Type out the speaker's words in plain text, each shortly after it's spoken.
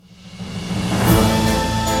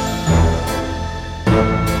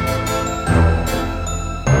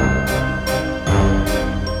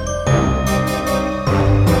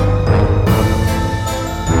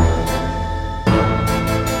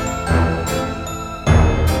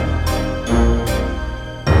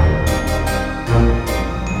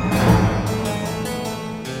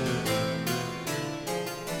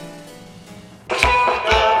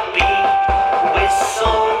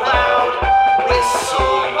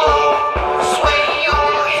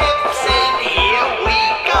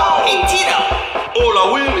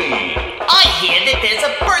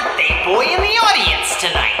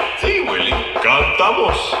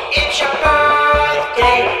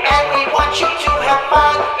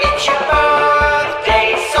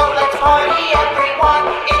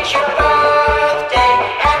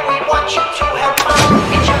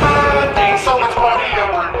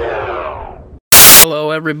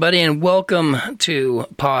everybody, and welcome to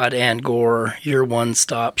Pod and Gore, your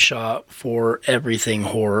one-stop shop for everything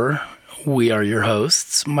horror. We are your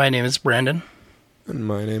hosts. My name is Brandon. And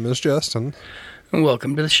my name is Justin. And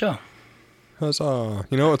welcome to the show. Huzzah.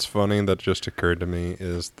 You know what's funny that just occurred to me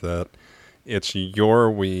is that it's your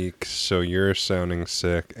week, so you're sounding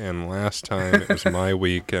sick, and last time it was my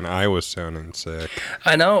week and I was sounding sick.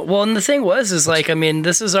 I know. Well, and the thing is like, I mean,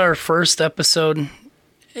 this is our first episode.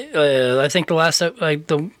 I think the last,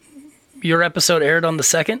 your episode aired on the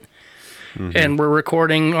 2nd, and we're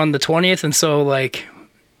recording on the 20th, and so, like,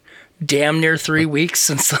 damn near 3 weeks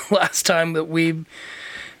since the last time that we've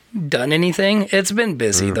done anything. It's been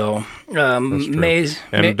busy, though.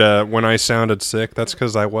 When I sounded sick, that's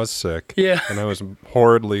because I was sick. Yeah. And I was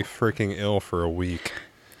horridly freaking ill for a week.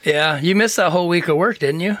 Yeah, you missed that whole week of work,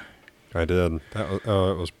 didn't you? I did. It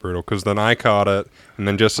was brutal. Because then I caught it, and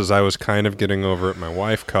then just as I was kind of getting over it, my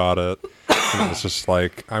wife caught it. And it was just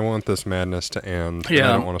like, I want this madness to end. Yeah. And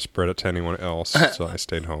I don't want to spread it to anyone else, so I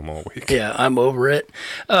stayed home all week. Yeah, I'm over it.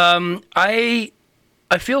 I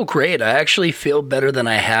feel great. I actually feel better than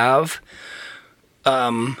I have.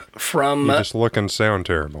 You just look and sound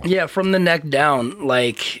terrible. Yeah, from the neck down.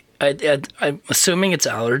 Like, I'm assuming it's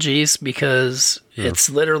allergies because it's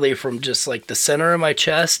literally from just like the center of my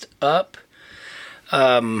chest up.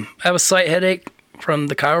 I have a slight headache from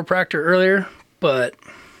the chiropractor earlier, but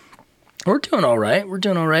we're doing all right.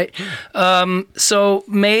 So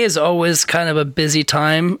May is always kind of a busy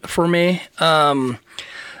time for me. Was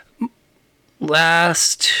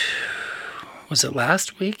it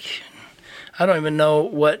last week? I don't even know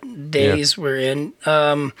what days we're in.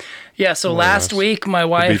 So last week my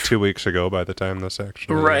wife... It'll be 2 weeks ago by the time this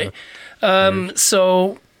actually... Right.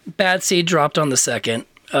 So Bad Seed dropped on the 2nd.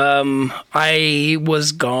 I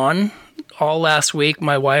was gone all last week.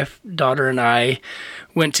 My wife, daughter, and I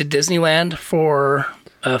went to Disneyland for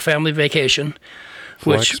a family vacation,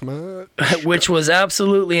 which was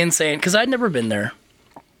absolutely insane because I'd never been there.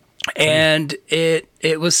 And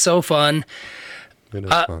it was so fun. It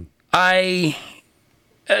is fun. I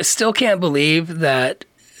still can't believe that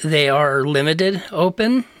they are limited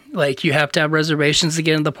open. Like, you have to have reservations to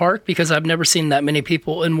get in the park because I've never seen that many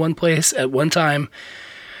people in one place at one time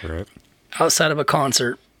outside of a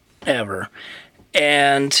concert ever.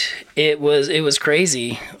 And it was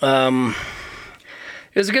crazy. It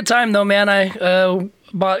was a good time though, man. We built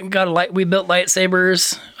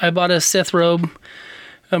lightsabers. I bought a Sith robe.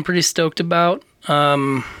 I'm pretty stoked about.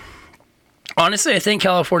 Honestly, I think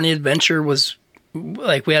California Adventure was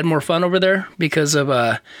like, we had more fun over there because of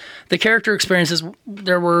the character experiences.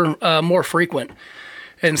 There were more frequent,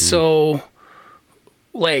 and so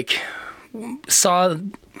like saw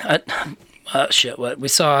we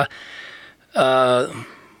saw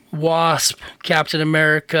Wasp, Captain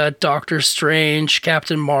America, Doctor Strange,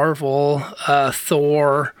 Captain Marvel,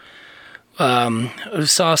 Thor. We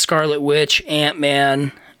saw Scarlet Witch,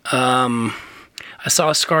 Ant-Man. I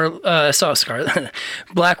saw Scarlet,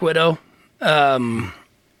 Black Widow.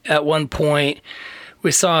 At one point,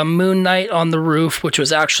 we saw Moon Knight on the roof, which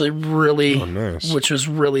was actually which was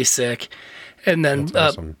really sick. And then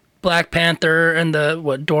awesome. Black Panther and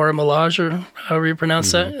Dora Milaje, or however you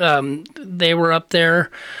pronounce that, they were up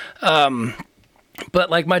there.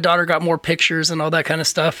 But like, my daughter got more pictures and all that kind of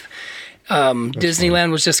stuff.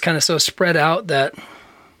 Disneyland was just kind of so spread out that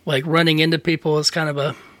like running into people is kind of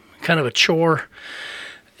a chore.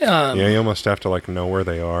 You almost have to like know where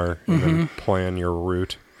they are and then plan your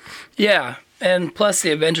route. Yeah, and plus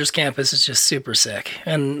the Avengers Campus is just super sick,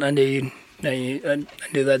 and I knew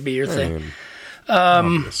that'd be your thing.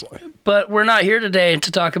 Obviously. But we're not here today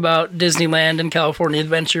to talk about Disneyland and California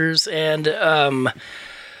Adventures and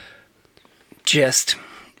just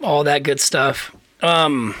all that good stuff.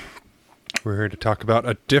 We're here to talk about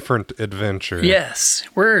a different adventure. Yes,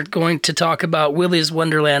 we're going to talk about Willy's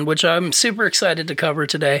Wonderland, which I'm super excited to cover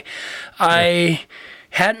today. I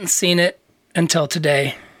hadn't seen it until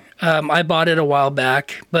today. I bought it a while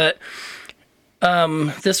back, but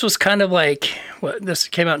this was kind of like, this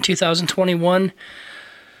came out in 2021.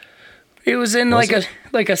 It was in like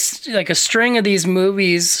a string of these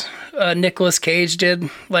movies Nicolas Cage did.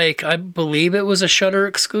 Like, I believe it was a Shudder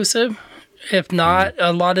exclusive. If not,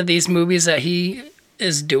 a lot of these movies that he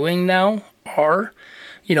is doing now are,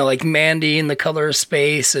 like Mandy and The Color of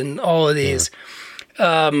Space and all of these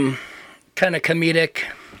kind of comedic,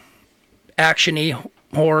 action-y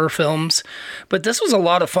horror films. But this was a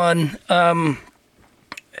lot of fun.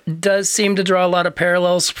 Does seem to draw a lot of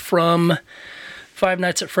parallels from Five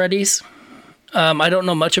Nights at Freddy's. I don't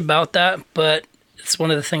know much about that, but it's one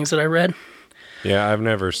of the things that I read. Yeah, I've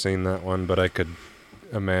never seen that one, but I could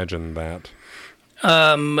imagine that.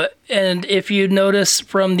 And if you notice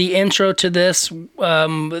from the intro to this,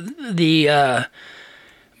 the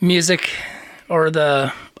music or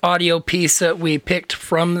the audio piece that we picked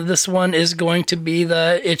from this one is going to be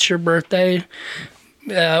the "It's Your Birthday,"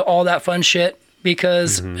 all that fun shit.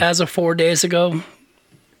 Because as of 4 days ago,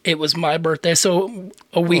 it was my birthday. So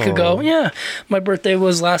a week ago, my birthday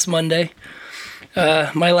was last Monday.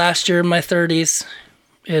 My last year in my 30s.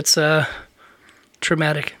 It's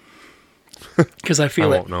traumatic because I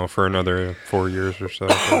feel I won't know for another 4 years or so.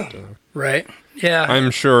 But, right? Yeah. I'm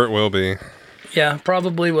sure it will be. Yeah,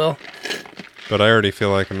 probably will. But I already feel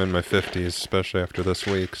like I'm in my 50s, especially after this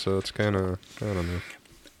week. So it's kind of, I don't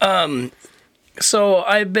know. So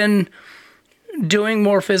I've been doing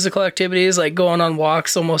more physical activities, like going on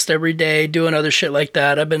walks almost every day, doing other shit like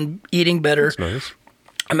that. I've been eating better. That's nice.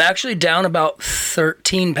 I'm actually down about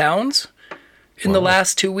 13 pounds in the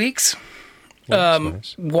last 2 weeks.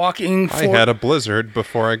 Nice. Walking. I had a blizzard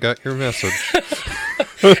before I got your message.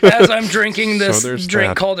 As I'm drinking this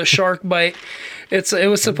drink that. called a Shark Bite. It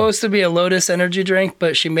was supposed to be a Lotus energy drink,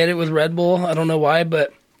 but she made it with Red Bull. I don't know why,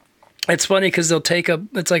 but it's funny because they'll take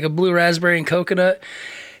it's like a blue raspberry and coconut,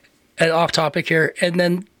 and off topic here, and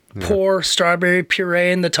then pour strawberry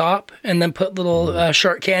puree in the top, and then put little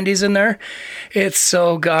shark candies in there. It's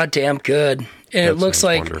so goddamn good. And it looks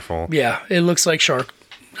like, wonderful. Yeah, it looks like shark.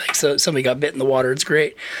 Like so somebody got bit in the water. It's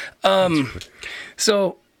great.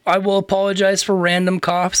 So I will apologize for random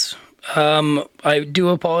coughs. I do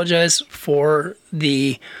apologize for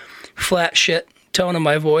the flat shit tone of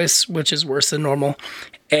my voice, which is worse than normal.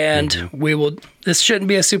 And this shouldn't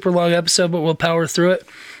be a super long episode, but we'll power through it.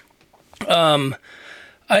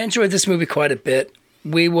 I enjoyed this movie quite a bit.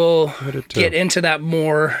 We will get into that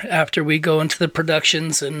more after we go into the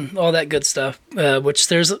productions and all that good stuff, which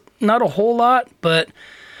there's not a whole lot, but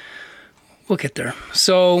we'll get there.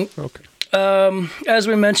 So, as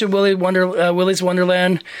we mentioned, Willy's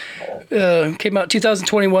Wonderland came out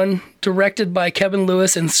 2021, directed by Kevin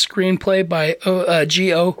Lewis and screenplay by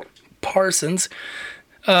G.O. Parsons.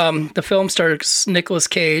 The film stars Nicolas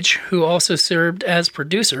Cage, who also served as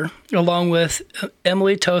producer, along with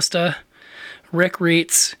Emily Tosta, Rick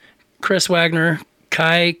Reitz, Chris Wagner,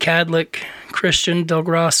 Kai Kadlik, Christian Del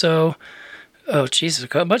Grosso, a bunch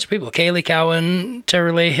of people, Kaylee Cowan,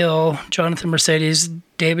 Terry Hill, Jonathan Mercedes,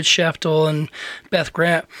 David Sheftel, and Beth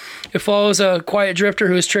Grant. It follows a quiet drifter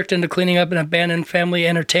who is tricked into cleaning up an abandoned family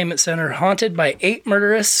entertainment center haunted by 8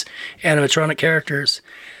 murderous animatronic characters.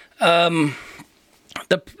 I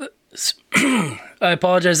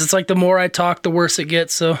apologize. It's like the more I talk, the worse it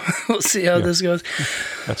gets. So we'll see how this goes.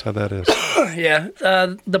 That's how that is. Yeah.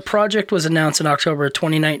 The project was announced in October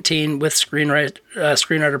 2019 with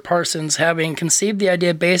screenwriter Parsons having conceived the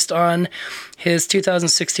idea based on his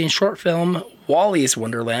 2016 short film Wally's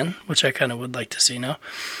Wonderland, which I kind of would like to see now,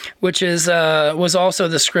 which was also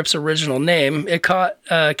the script's original name. It caught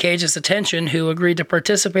Cage's attention, who agreed to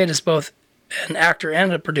participate as both an actor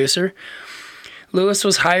and a producer. Lewis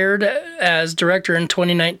was hired as director in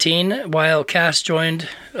 2019, while cast joined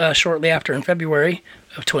shortly after in February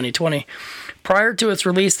of 2020. Prior to its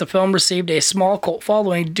release, the film received a small cult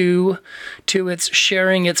following due to its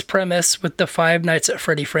sharing its premise with the Five Nights at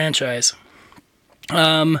Freddy franchise.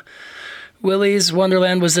 Willy's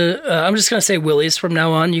Wonderland was I'm just going to say Willy's from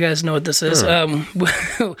now on. You guys know what this is.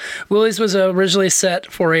 Willy's was originally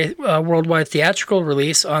set for a worldwide theatrical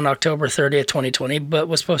release on October 30th, 2020, but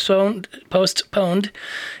was postponed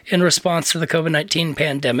in response to the COVID-19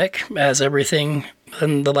 pandemic, as everything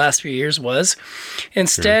in the last few years was.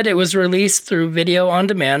 Instead, it was released through video on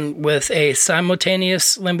demand with a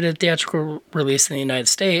simultaneous limited theatrical release in the United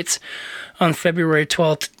States on February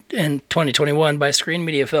 12th, in 2021 by Screen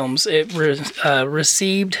Media Films. It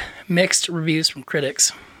received mixed reviews from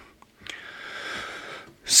critics.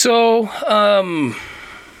 So, I'm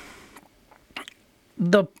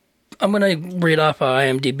going to read off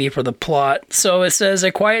IMDb for the plot. So it says,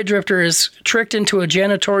 a quiet drifter is tricked into a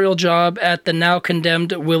janitorial job at the now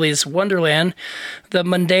condemned Willy's Wonderland. The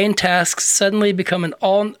mundane tasks suddenly become an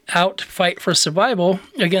all-out fight for survival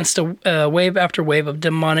against a wave after wave of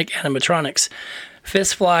demonic animatronics.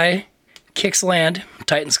 Fists fly, kicks land,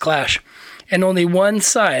 titans clash, and only one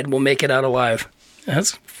side will make it out alive.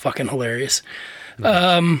 That's fucking hilarious.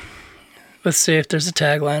 Let's see if there's a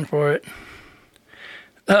tagline for it.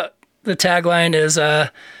 The tagline is,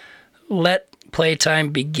 let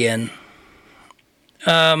playtime begin.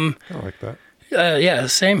 I like that. Yeah,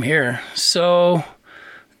 same here. So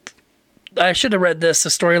I should have read this, the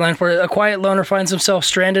storyline for it. A quiet loner finds himself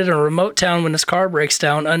stranded in a remote town when his car breaks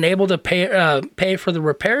down. Unable to pay for the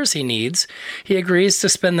repairs he needs, he agrees to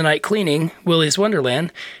spend the night cleaning Willy's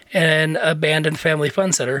Wonderland, an abandoned family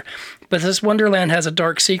fun center. But this Wonderland has a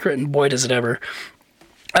dark secret, and boy does it ever,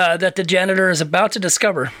 that the janitor is about to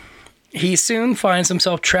discover. He soon finds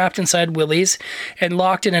himself trapped inside Willy's and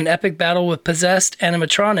locked in an epic battle with possessed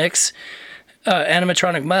animatronic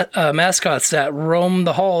mascots that roam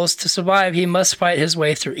the halls. To survive, he must fight his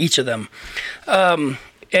way through each of them.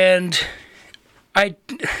 And I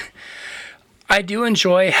do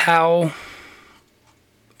enjoy how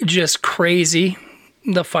just crazy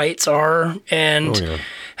the fights are, and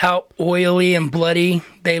how oily and bloody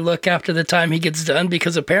they look after the time he gets done,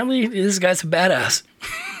 because apparently this guy's a badass.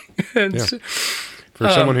 For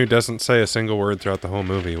someone who doesn't say a single word throughout the whole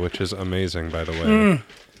movie, which is amazing, by the way.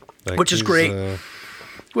 Which is great.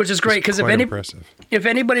 Which is great, because if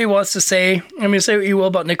anybody wants to say, I mean, say what you will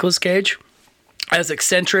about Nicolas Cage, as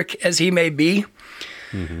eccentric as he may be,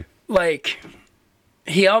 like,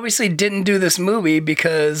 he obviously didn't do this movie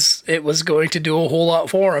because it was going to do a whole lot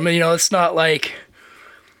for him. And, you know, it's not like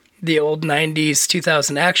the old 90s,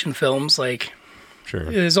 2000 action films. Like,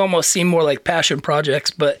 it almost seemed more like passion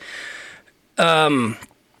projects. But,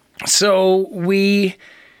 so we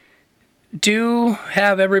do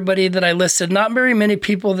have everybody that I listed. Not very many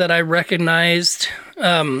people that I recognized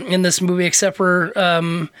in this movie, except for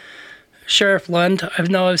Sheriff Lund.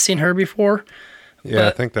 I've seen her before. Yeah,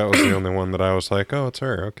 I think that was the only one that I was like, oh, it's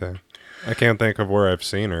her. Okay. I can't think of where I've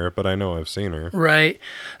seen her, but I know I've seen her. Right.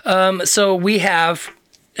 So we have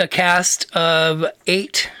a cast of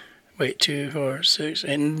 9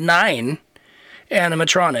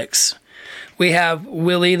 animatronics. We have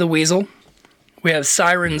Willy the Weasel. We have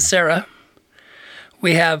Siren Sarah.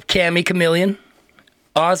 We have Cammy Chameleon,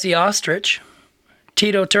 Ozzy Ostrich,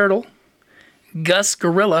 Tito Turtle, Gus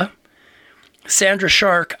Gorilla, Sandra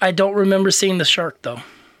Shark. I don't remember seeing the shark, though.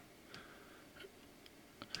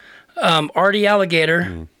 Artie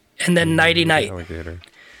Alligator, and then Nighty Night. Alligator.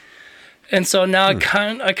 And so now I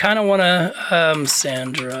kind of want to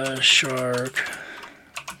Sandra Shark.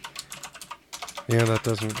 Yeah, that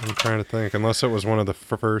doesn't. I'm trying to think. Unless it was one of the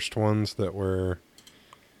first ones that were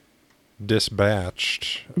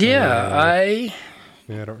dispatched. Yeah, I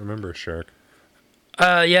don't remember a shark.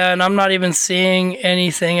 Yeah, and I'm not even seeing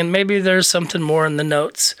anything, and maybe there's something more in the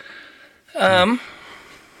notes.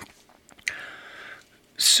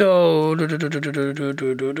 So,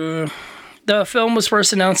 the film was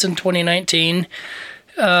first announced in 2019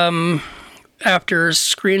 after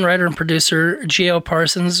screenwriter and producer Geo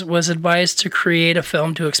Parsons was advised to create a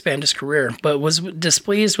film to expand his career, but was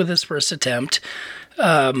displeased with his first attempt,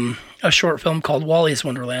 a short film called Wally's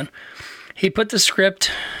Wonderland. He put the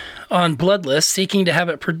script on Bloodless, seeking to have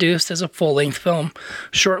it produced as a full-length film.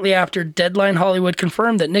 Shortly after, Deadline Hollywood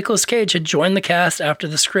confirmed that Nicolas Cage had joined the cast after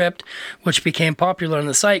the script, which became popular on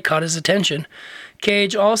the site, caught his attention.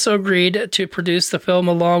 Cage also agreed to produce the film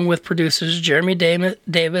along with producers Jeremy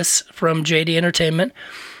Davis from JD Entertainment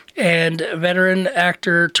and veteran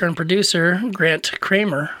actor-turned-producer Grant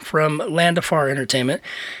Kramer from Landafar Entertainment,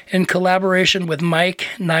 in collaboration with Mike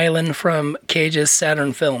Nyland from Cage's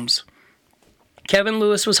Saturn Films. Kevin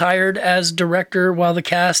Lewis was hired as director, while the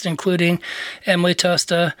cast, including Emily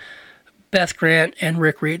Tosta, Beth Grant, and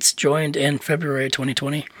Rick Reitz, joined in February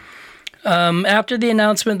 2020. After the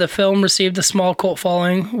announcement, the film received a small cult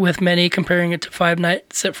following, with many comparing it to Five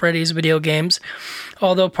Nights at Freddy's video games,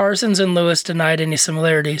 although Parsons and Lewis denied any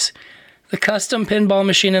similarities. The custom pinball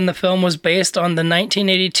machine in the film was based on the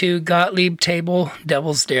 1982 Gottlieb table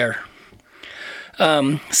Devil's Dare.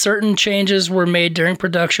 Certain changes were made during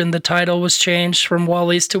production. The title was changed from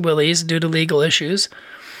Wally's to Willy's due to legal issues.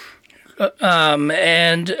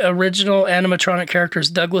 And original animatronic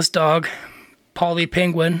characters Douglas Dog, Polly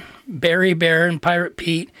Penguin, Barry Bear, and Pirate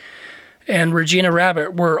Pete, and Regina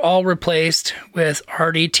Rabbit were all replaced with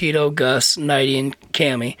Artie, Tito, Gus, Nighty, and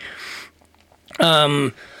Cammy.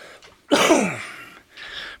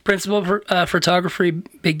 Principal photography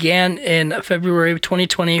began in February of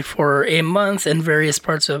 2020 for a month in various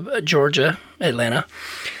parts of Georgia, Atlanta.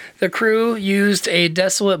 The crew used a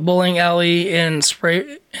desolate bowling alley in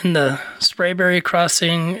the Sprayberry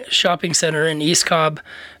Crossing Shopping Center in East Cobb,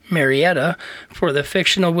 Marietta, for the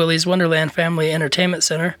fictional Willy's Wonderland Family Entertainment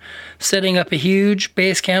Center, setting up a huge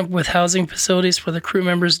base camp with housing facilities for the crew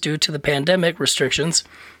members due to the pandemic restrictions.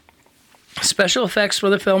 Special effects for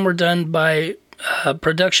the film were done by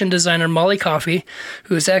production designer Molly Coffey,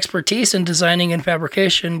 whose expertise in designing and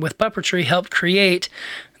fabrication with puppetry helped create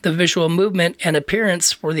the visual movement and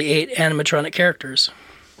appearance for the 8 animatronic characters.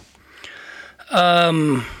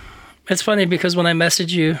 And It's funny because when I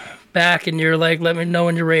message you back and you're like, let me know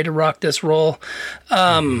when you're ready to rock this roll.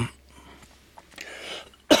 On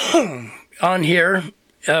here,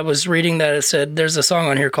 I was reading that it said there's a song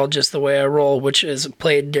on here called Just the Way I Roll, which is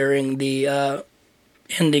played during the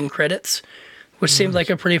ending credits, which seemed like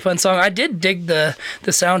a pretty fun song. I did dig the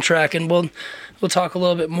soundtrack, and we'll talk a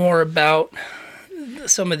little bit more about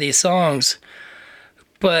some of these songs.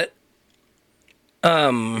 But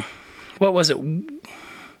what was it?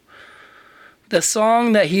 The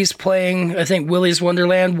song that he's playing, I think Willy's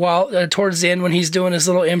Wonderland, while towards the end when he's doing his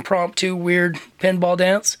little impromptu weird pinball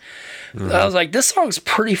dance. I was like, this song's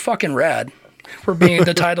pretty fucking rad for being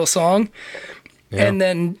the title song. Yeah. And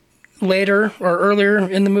then later or earlier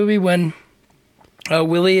in the movie when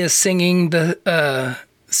Willy is singing the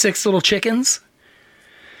Six Little Chickens.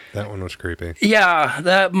 That one was creepy. Yeah,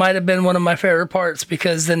 that might have been one of my favorite parts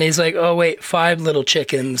because then he's like, oh, wait, 5 little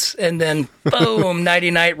chickens. And then, boom,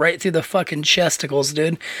 nighty-night right through the fucking chesticles,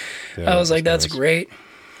 dude. Yeah, I was like, that's nice. Great.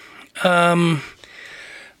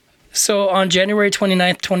 So on January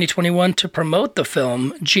 29th, 2021, to promote the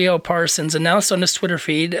film, Geo Parsons announced on his Twitter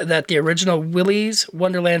feed that the original Willy's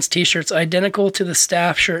Wonderland's t-shirts identical to the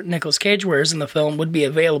staff shirt Nicolas Cage wears in the film would be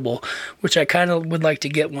available, which I kind of would like to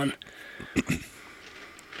get one.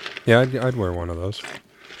 Yeah, I'd wear one of those.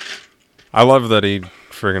 I love that he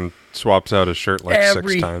friggin' swaps out his shirt like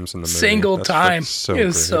every 6 times in the movie. Single time. So it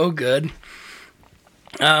was great. So good.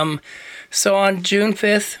 So on June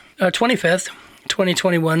 25th,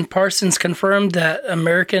 2021, Parsons confirmed that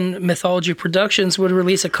American Mythology Productions would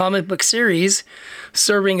release a comic book series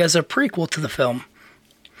serving as a prequel to the film.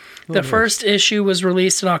 The first issue was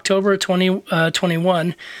released in October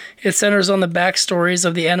 2021. It centers on the backstories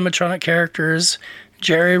of the animatronic characters.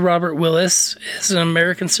 Jerry Robert Willis is an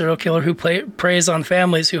American serial killer who preys on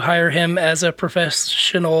families who hire him as a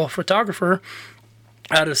professional photographer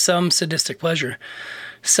out of some sadistic pleasure.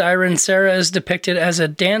 Siren Sarah is depicted as a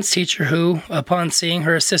dance teacher who, upon seeing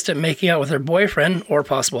her assistant making out with her boyfriend, or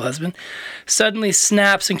possible husband, suddenly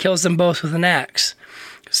snaps and kills them both with an axe.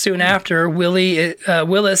 Soon after,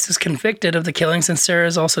 Willis is convicted of the killings and Sarah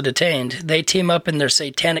is also detained. They team up in their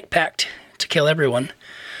satanic pact to kill everyone.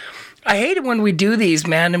 I hate it when we do these,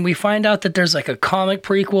 man, and we find out that there's like a comic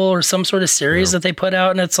prequel or some sort of series that they put out,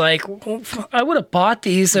 and it's like, well, I would have bought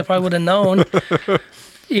these if I would have known,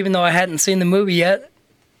 even though I hadn't seen the movie yet.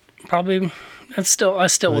 Probably, I still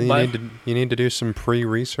would buy. You need to do some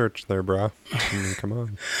pre-research there, bro. I mean, come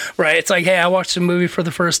on. Right, it's like, hey, I watched the movie for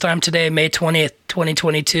the first time today, May 20th,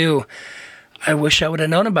 2022. I wish I would have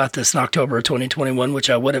known about this in October of 2021, which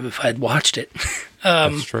I would have if I had watched it.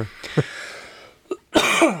 That's true.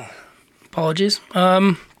 Apologies.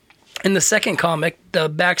 In the second comic, the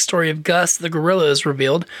backstory of Gus the gorilla is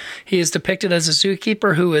revealed. He is depicted as a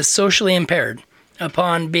zookeeper who is socially impaired.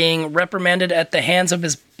 Upon being reprimanded at the hands of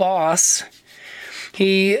his boss,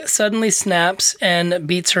 he suddenly snaps and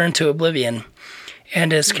beats her into oblivion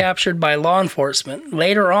and is captured by law enforcement.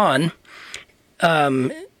 Later on,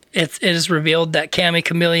 it is revealed that Cammy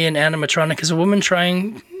Chameleon animatronic is a woman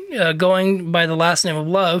going by the last name of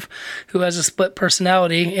Love, who has a split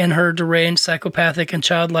personality in her deranged, psychopathic, and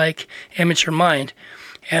childlike immature mind,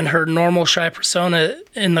 and her normal shy persona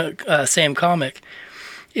in the same comic.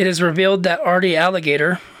 It is revealed that Artie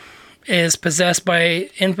Alligator is possessed by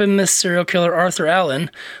infamous serial killer Arthur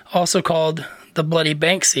Allen, also called the Bloody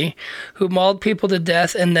Banksy, who mauled people to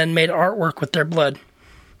death and then made artwork with their blood,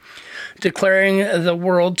 declaring the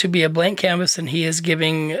world to be a blank canvas, and he is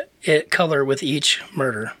giving it color with each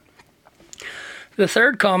murder. The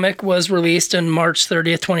third comic was released on March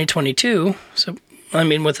 30th, 2022, so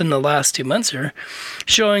within the last 2 months here,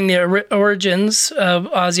 showing the origins of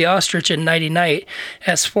Ozzy Ostrich and Nighty Night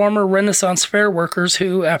as former Renaissance fair workers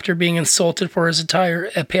who, after being insulted for his attire,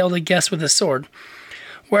 impaled a guest with a sword.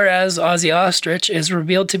 Whereas Ozzy Ostrich is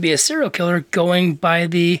revealed to be a serial killer going by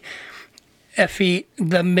the Effie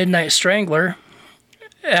the Midnight Strangler,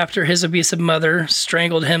 after his abusive mother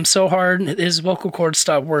strangled him so hard his vocal cords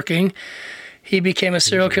stopped working. He became a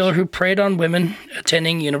serial killer who preyed on women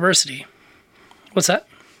attending university. What's that?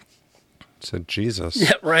 Said Jesus.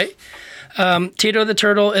 Yeah, right. Tito the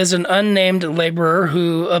Turtle is an unnamed laborer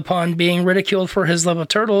who, upon being ridiculed for his love of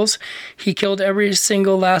turtles, he killed every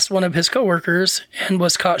single last one of his coworkers and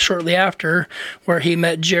was caught shortly after, where he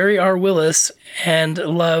met Jerry R. Willis and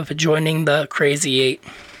Love joining the Crazy Eight.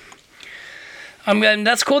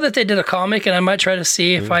 That's cool that they did a comic, and I might try to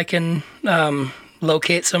see if I can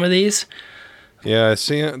locate some of these. Yeah, I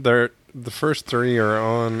see it. The first 3 are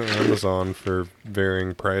on Amazon for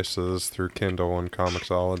varying prices through Kindle and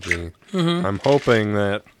Comixology. Mm-hmm. I'm hoping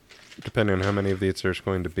that, depending on how many of these there's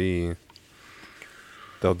going to be,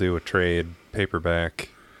 they'll do a trade paperback.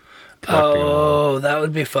 Oh, that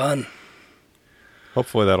would be fun.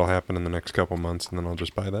 Hopefully that'll happen in the next couple months, and then I'll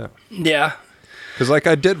just buy that. Yeah. Because, like,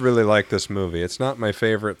 I did really like this movie. It's not my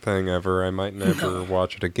favorite thing ever. I might never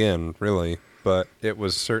watch it again, really. But it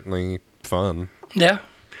was certainly fun. Yeah.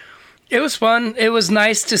 It was fun. It was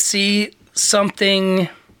nice to see something.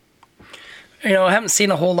 You know, I haven't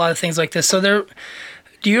seen a whole lot of things like this. So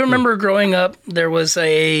do you remember growing up, there was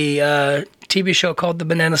a TV show called The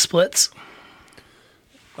Banana Splits?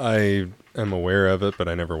 I am aware of it, but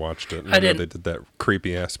I never watched it. I know they did that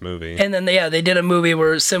creepy-ass movie. And then, they did a movie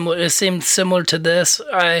where it seemed similar to this.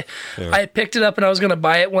 I picked it up and I was going to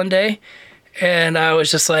buy it one day. And I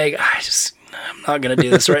was just like, I'm not going to do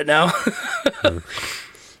this right now.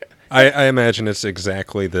 I imagine it's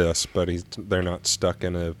exactly this, but they're not stuck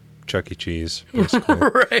in a Chuck E. Cheese.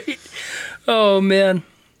 Right. Oh, man.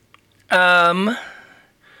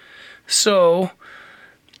 So,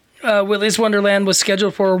 Willy's Wonderland was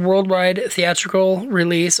scheduled for a worldwide theatrical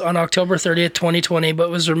release on October 30th, 2020, but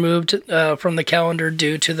was removed from the calendar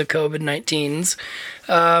due to the COVID-19s.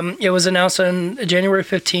 It was announced on January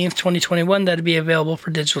 15th, 2021 that it'd be available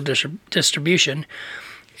for digital distribution.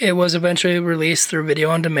 It was eventually released through video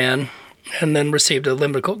on demand and then received a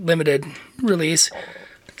limited release.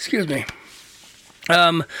 Excuse me.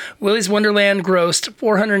 Willy's Wonderland grossed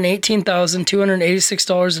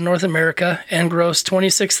 $418,286 in North America and grossed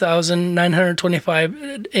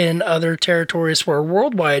 $26,925 in other territories for a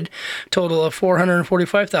worldwide total of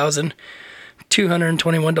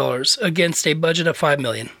 $445,221 against a budget of $5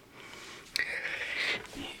 million.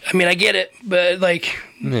 I mean, I get it, but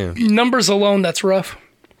numbers alone, that's rough.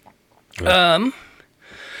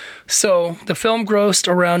 So the film grossed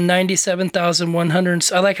around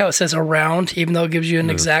 $97,100. I like how it says around, even though it gives you an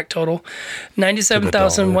exact total.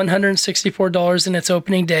 $97,164 in its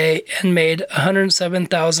opening day and made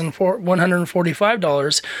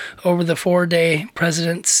 $107,145 over the 4-day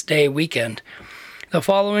President's Day weekend. The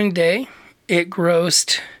following day, it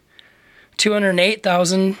grossed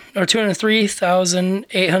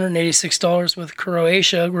 $203,886, with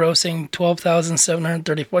Croatia grossing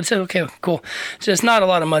 $12,734. Okay, cool. So it's not a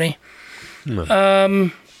lot of money. No.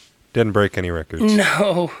 Didn't break any records.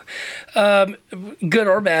 No. Good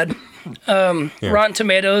or bad. Rotten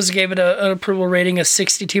Tomatoes gave it an approval rating of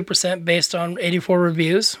 62% based on 84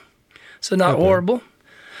 reviews. So not horrible.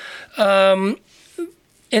 In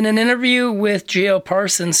an interview with Geo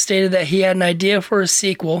Parsons, stated that he had an idea for a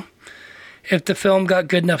sequel if the film got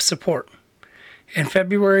good enough support. In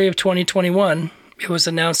February of 2021, it was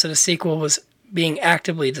announced that a sequel was being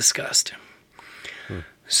actively discussed.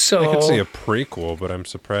 So I could see a prequel, but I'm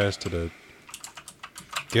surprised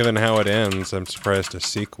given how it ends, I'm surprised a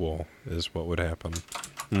sequel is what would happen.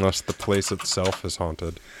 Unless the place itself is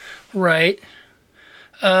haunted. Right.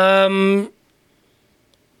 Oh,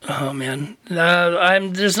 man.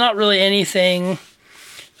 There's not really anything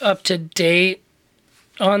up to date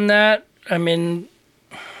on that. I mean,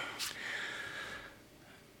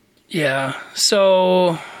 yeah.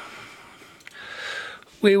 So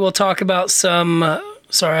we will talk about some. I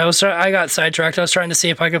got sidetracked. I was trying to see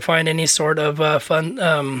if I could find any sort of fun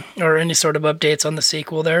or any sort of updates on the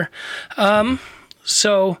sequel there.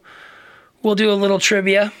 So we'll do a little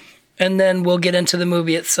trivia, and then we'll get into the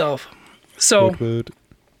movie itself. So,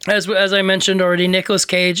 as I mentioned already, Nicolas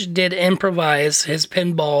Cage did improvise his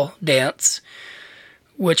pinball dance,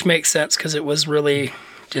 which makes sense because it was really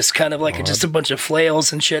just kind of like just a bunch of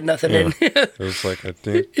flails and shit, nothing in. It was like a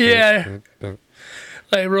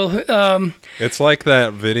like real. It's like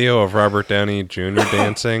that video of Robert Downey Jr.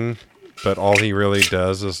 dancing, but all he really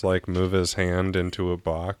does is like move his hand into a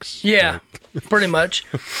box. Yeah, pretty much.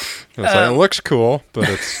 It looks cool, but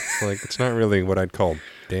it's not really what I'd call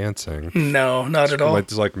dancing. No, not at all.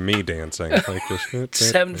 It's like me dancing, like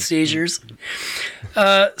just having seizures.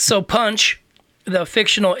 So Punch, the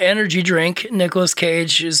fictional energy drink Nicolas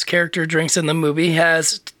Cage's character drinks in the movie,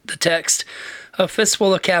 has the text, "A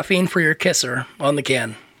fistful of caffeine for your kisser," on the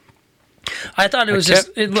can. I thought it was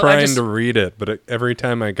trying to read it, but every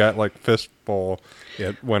time I got like fistful,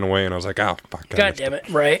 it went away, and I was like, "Oh, fuck!" God damn it!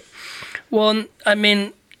 Right. Well, I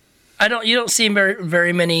mean, you don't see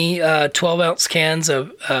very many 12-ounce cans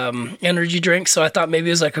of energy drinks, so I thought maybe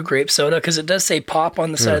it was like a grape soda because it does say "pop"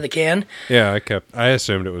 on the side of the can. Yeah, I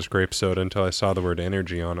assumed it was grape soda until I saw the word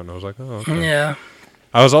energy on it, and I was like, "Oh, okay." Yeah.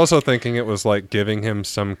 I was also thinking it was like giving him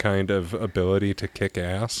some kind of ability to kick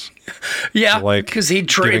ass. Yeah, like because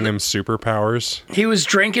giving him superpowers. He was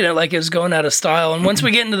drinking it like it was going out of style. And once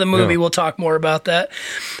we get into the movie, we'll talk more about that.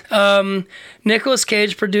 Nicolas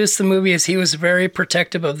Cage produced the movie as he was very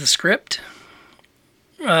protective of the script.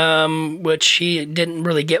 which he didn't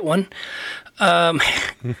really get one. The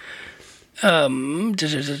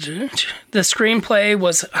screenplay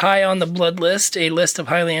was high on the Blood List, a list of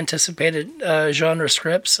highly anticipated genre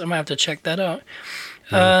scripts. I'm going to have to check that out.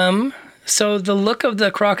 So the look of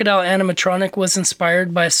the crocodile animatronic was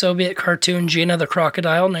inspired by Soviet cartoon Gina the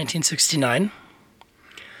Crocodile, 1969.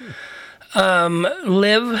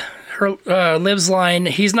 Liv's line,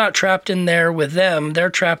 "He's not trapped in there with them, they're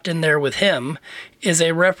trapped in there with him," is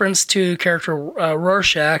a reference to character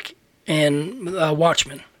Rorschach in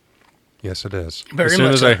Watchmen. Yes, it is. Very as soon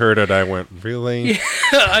much as so. I heard it, I went, really? Yeah,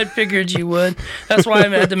 I figured you would. That's why I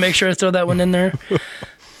had to make sure to throw that one in there.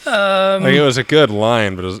 Like, it was a good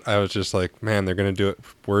line, but I was just like, man, they're going to do it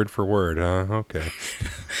word for word. Okay.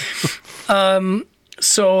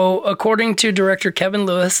 So, according to director Kevin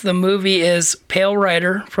Lewis, the movie is Pale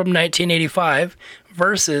Rider from 1985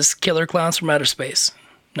 versus Killer Clowns from Outer Space,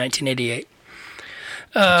 1988.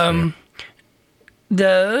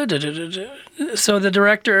 So the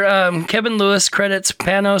director, Kevin Lewis, credits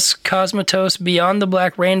Panos Cosmatos Beyond the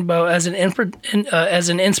Black Rainbow as an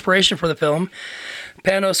inspiration for the film.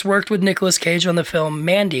 Panos worked with Nicolas Cage on the film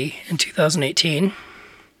Mandy in 2018.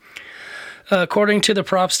 According to the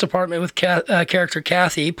props department, with character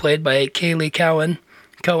Kathy, played by Kaylee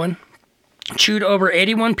Cohen, chewed over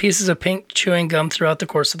 81 pieces of pink chewing gum throughout the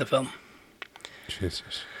course of the film.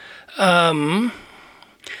 Jesus. One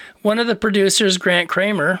of the producers, Grant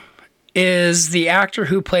Kramer, is the actor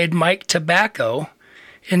who played Mike Tobacco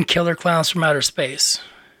in Killer Clowns from Outer Space.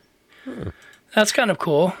 That's kind of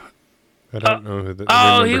cool. I don't know who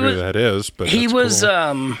that is, but he that's was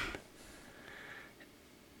cool.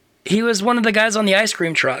 He was one of the guys on the ice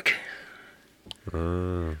cream truck,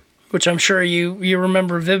 which I'm sure you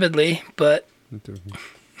remember vividly. But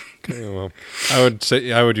okay, well,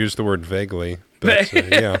 I would use the word vaguely, but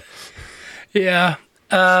yeah. Yeah.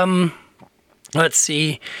 Let's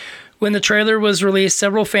see. When the trailer was released,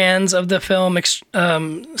 several fans of the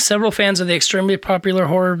extremely popular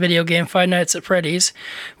horror video game Five Nights at Freddy's,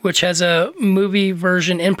 which has a movie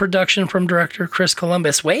version in production from director Chris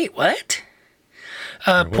Columbus. Wait, what?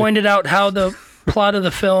 Pointed out how the plot of the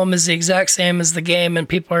film is the exact same as the game, and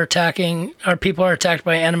people are attacked by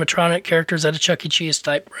animatronic characters at a Chuck E. Cheese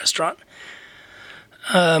type restaurant.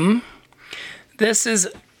 This is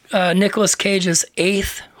Nicolas Cage's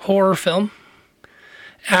 8th horror film.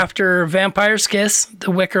 After Vampire's Kiss,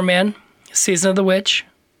 The Wicker Man, Season of the Witch,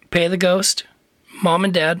 Pay the Ghost, Mom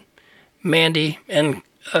and Dad, Mandy, and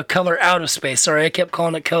Color Out of Space. Sorry, I kept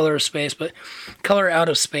calling it Color of Space, but Color Out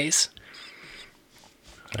of Space.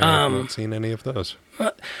 I haven't seen any of those.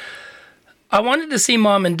 I wanted to see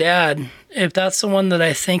Mom and Dad, if that's the one that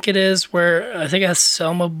I think it is, where I think it has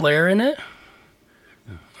Selma Blair in it.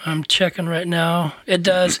 I'm checking right now. It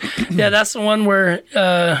does. Yeah, that's the one where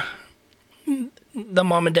the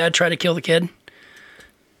mom and dad try to kill the kid.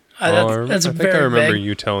 I think I remember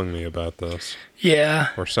you telling me about this. Yeah.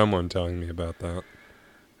 Or someone telling me about that.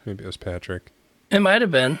 Maybe it was Patrick. It might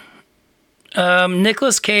have been.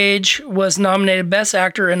 Nicolas Cage was nominated Best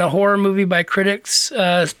Actor in a Horror Movie by Critics'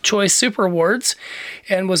 Choice Super Awards,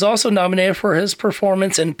 and was also nominated for his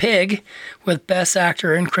performance in Pig with Best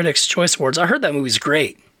Actor in Critics' Choice Awards. I heard that movie's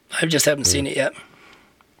great. I just haven't seen it yet.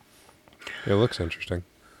 It looks interesting.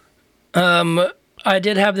 I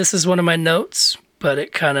did have this as one of my notes, but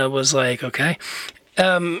it kind of was like, okay.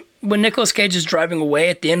 When Nicolas Cage is driving away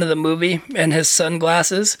at the end of the movie and his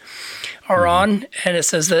sunglasses are on, and it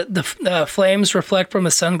says that the flames reflect from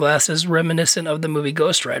his sunglasses, reminiscent of the movie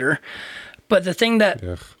Ghost Rider. But the thing that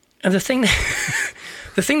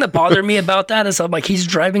bothered me about that is, I'm like, he's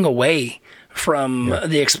driving away from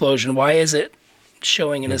the explosion. Why is it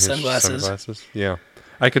showing in his sunglasses? Yeah.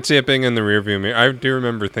 I could see it being in the rearview mirror. I do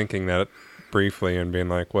remember thinking that briefly and being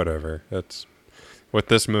like, whatever. It's with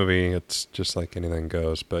this movie, it's just like anything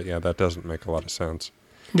goes. But yeah, that doesn't make a lot of sense.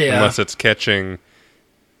 Yeah. Unless it's catching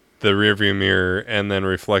the rearview mirror and then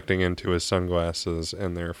reflecting into his sunglasses,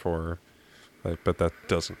 and therefore, but that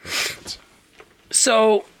doesn't make sense.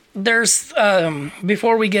 So there's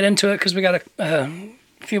before we get into it, because we got a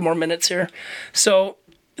few more minutes here. So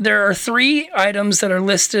there are 3 items that are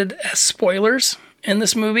listed as spoilers in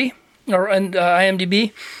this movie, or in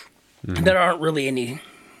IMDb, that aren't really any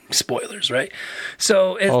spoilers, right?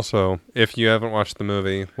 So also, if you haven't watched the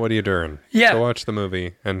movie, what are you doing? Yeah. Go watch the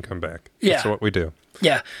movie and come back. Yeah. That's what we do.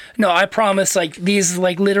 Yeah. No, I promise, like, these,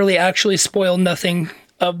 like, literally actually spoil nothing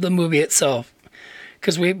of the movie itself,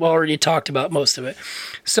 because we've already talked about most of it.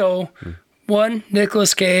 So, 1,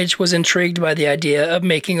 Nicolas Cage was intrigued by the idea of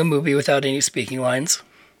making a movie without any speaking lines.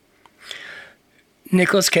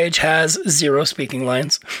 Nicolas Cage has 0 speaking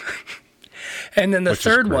lines. And then the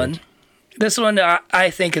third one, this one I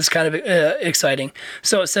think is kind of exciting.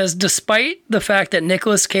 So it says, despite the fact that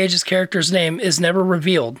Nicolas Cage's character's name is never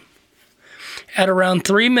revealed, at around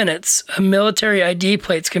 3 minutes, a military ID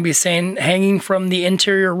plates can be seen hanging from the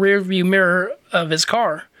interior rearview mirror of his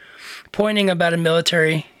car, pointing about a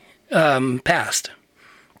military past.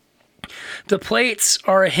 The plates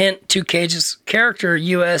are a hint to Cage's character,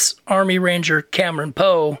 U.S. Army Ranger Cameron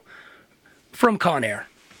Poe, from Con Air.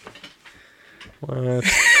 What?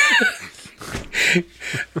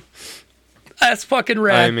 That's fucking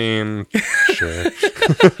rad. I mean, sure.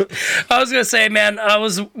 I was gonna say, man, I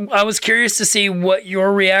was curious to see what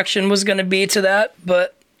your reaction was gonna be to that,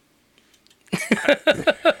 but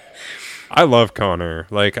I love Con Air.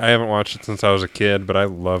 Like, I haven't watched it since I was a kid, but I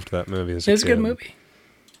loved that movie as a kid. It's a good movie.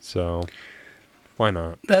 So, why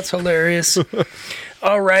not? That's hilarious.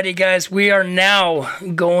 Alrighty, guys, we are now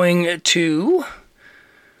going to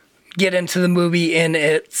get into the movie in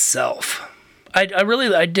itself. I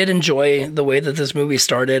did enjoy the way that this movie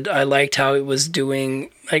started. I liked how it was doing,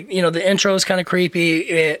 like, you know, the intro was kind of creepy.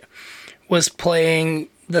 It was playing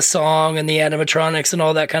the song and the animatronics and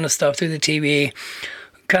all that kind of stuff through the TV.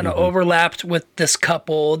 Kind of overlapped with this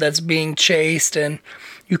couple that's being chased, and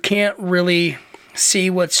you can't really see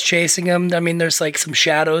what's chasing them. I mean, there's like some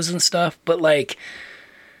shadows and stuff, but like,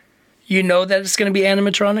 you know that it's going to be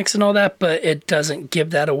animatronics and all that, but it doesn't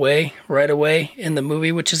give that away right away in the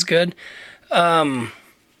movie, which is good. And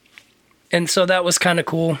so that was kind of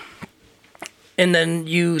cool. And then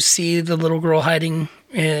you see the little girl hiding.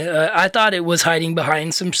 I thought it was hiding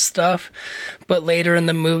behind some stuff, but later in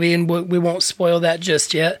the movie, and we won't spoil that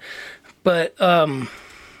just yet, but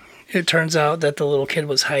it turns out that the little kid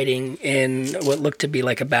was hiding in what looked to be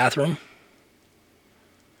like a bathroom.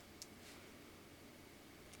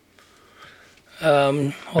 Hold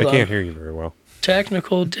on. I can't hear you very well.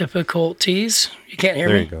 Technical difficulties. You can't hear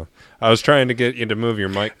me? There you go. I was trying to get you to move your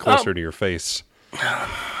mic closer to your face.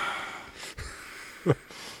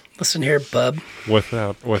 Listen here, bub.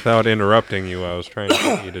 Without interrupting you, I was trying to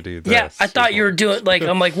get you to do this. Yeah, I thought you were doing, like,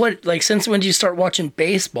 I'm like, what? Like, since when did you start watching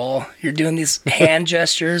baseball? You're doing these hand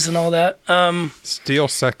gestures and all that. Steal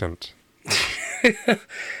second.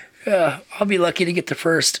 Yeah, I'll be lucky to get to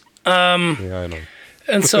first. Yeah, I know.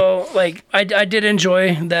 And so, like, I did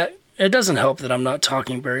enjoy that. It doesn't help that I'm not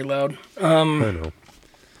talking very loud. I know.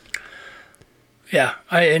 Yeah,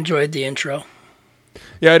 I enjoyed the intro.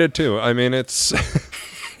 Yeah, I did too. I mean, it's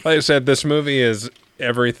like I said, this movie is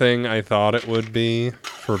everything I thought it would be,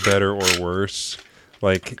 for better or worse.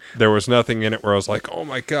 Like, there was nothing in it where I was like, oh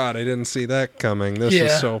my God, I didn't see that coming. This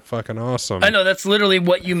is so fucking awesome. I know, that's literally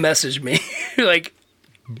what you messaged me. Like,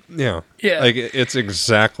 yeah. Yeah. Like, it's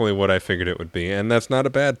exactly what I figured it would be. And that's not a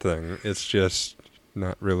bad thing. It's just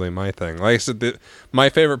not really my thing. Like I said, my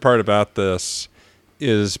favorite part about this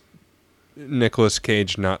is Nicolas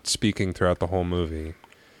Cage not speaking throughout the whole movie.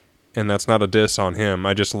 And that's not a diss on him.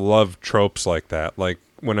 I just love tropes like that. Like,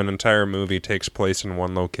 when an entire movie takes place in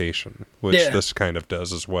one location, which this kind of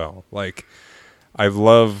does as well. Like, I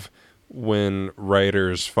love when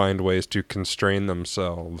writers find ways to constrain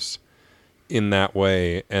themselves in that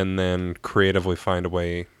way and then creatively find a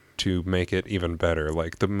way to make it even better.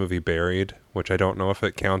 Like the movie Buried, which I don't know if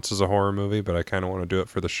it counts as a horror movie, but I kind of want to do it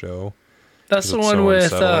for the show. That's the one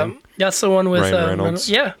with Ryan Reynolds.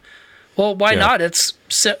 Yeah. Well, why not? It's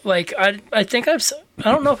like, I think I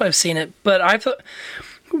don't know if I've seen it, but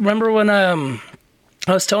remember when I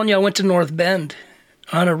was telling you I went to North Bend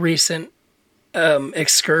on a recent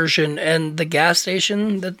excursion, and the gas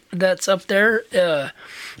station that's up there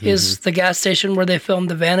is the gas station where they filmed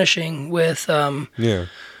The Vanishing with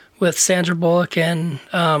Sandra Bullock and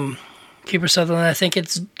Kiefer Sutherland. I think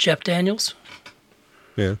it's Jeff Daniels.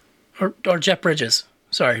 Yeah. Or Jeff Bridges.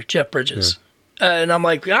 Sorry, Jeff Bridges. Yeah. And I'm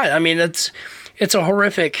like, God, I mean, it's a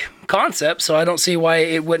horrific concept, so I don't see why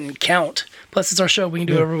it wouldn't count. Plus, it's our show. We can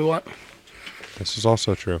do whatever we want. This is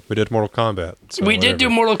also true. We did Mortal Kombat. So we did do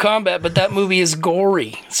Mortal Kombat, but that movie is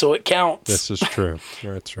gory, so it counts. This is true.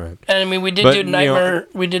 That's right. And I mean, we did do Nightmare.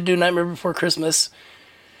 We did do Nightmare Before Christmas.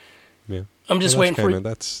 Yeah. I'm just waiting for you.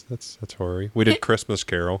 That's horror. We did Christmas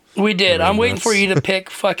Carol. We did. I'm waiting for you to pick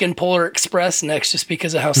fucking Polar Express next, just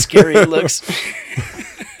because of how scary it looks.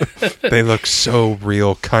 They look so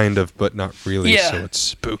real, kind of, but not really. Yeah. So it's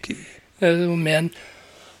spooky. Oh man.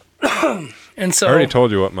 And so I already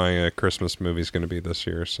told you what my Christmas movie's going to be this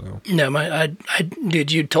year. So no,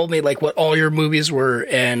 dude, you told me like what all your movies were,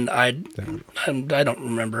 and I don't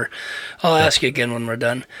remember. I'll ask you again when we're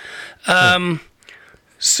done.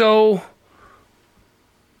 So,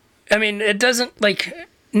 I mean, it doesn't, like,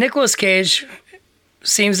 Nicolas Cage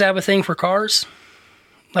seems to have a thing for cars.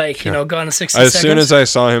 Like, you know, Gone in 60 Seconds. As soon as I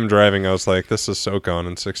saw him driving, I was like, this is so Gone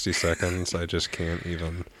in 60 Seconds. I just can't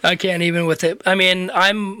even. I can't even with it. I mean,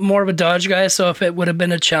 I'm more of a Dodge guy, so if it would have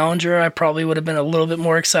been a Challenger, I probably would have been a little bit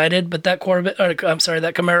more excited. But that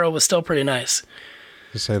that Camaro was still pretty nice.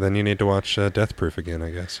 You say then you need to watch Death Proof again,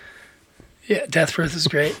 I guess. Yeah, Death Proof is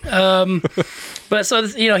great. But so,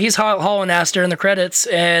 you know, he's hauling ass during the credits,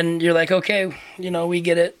 and you're like, okay, you know, we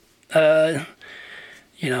get it.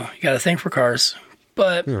 You know, you got a thing for cars.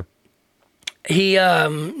 But he, you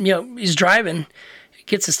know, he's driving,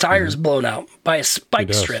 gets his tires blown out by a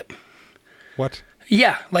spike strip. What?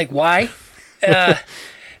 Yeah, like why?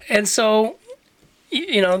 And so,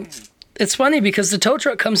 you know, it's funny because the tow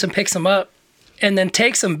truck comes and picks him up and then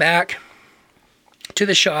takes him back to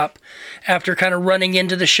the shop after kind of running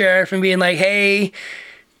into the sheriff and being like, hey,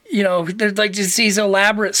 you know, there's like just these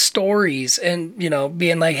elaborate stories and, you know,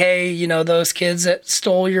 being like, hey, you know, those kids that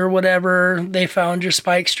stole your whatever, they found your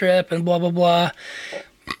spike strip and blah, blah, blah.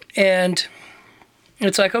 And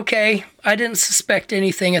it's like, okay, I didn't suspect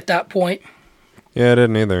anything at that point. Yeah, I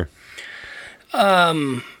didn't either.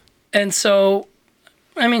 And so,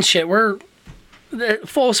 I mean, shit, we're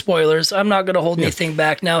full spoilers. I'm not going to hold anything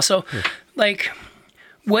back now. So, like,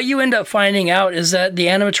 what you end up finding out is that the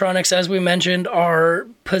animatronics, as we mentioned, are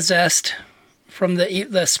possessed from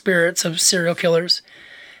the spirits of serial killers.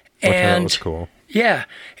 And that was cool. Yeah.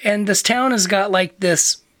 And this town has got like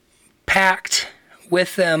this pact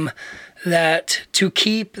with them that to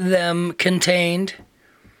keep them contained,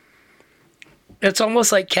 it's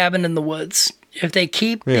almost like Cabin in the Woods. If they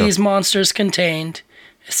keep these monsters contained,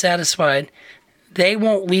 satisfied, they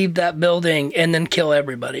won't leave that building and then kill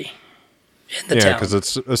everybody. Yeah, because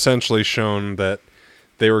it's essentially shown that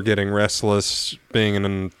they were getting restless being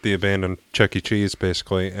in the abandoned Chuck E. Cheese,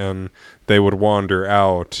 basically, and they would wander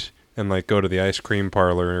out and, like, go to the ice cream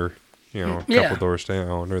parlor, you know, a couple doors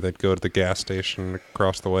down, or they'd go to the gas station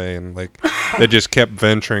across the way, and, like, they just kept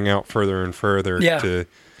venturing out further and further to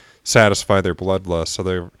satisfy their bloodlust.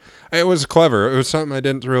 So it was clever. It was something I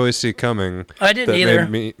didn't really see coming. I didn't either.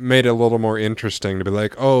 Made it a little more interesting to be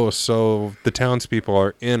like, oh, so the townspeople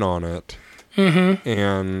are in on it. Mm-hmm.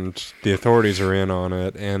 And the authorities are in on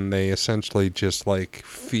it, and they essentially just like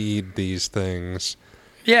feed these things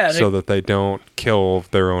so that they don't kill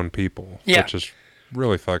their own people, which is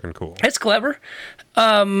really fucking cool. It's clever.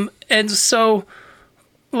 And so,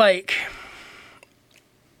 like,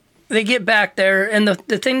 they get back there, and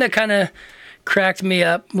the thing that kind of cracked me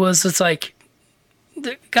up was it's like,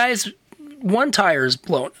 the guy's one tire is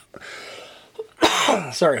blown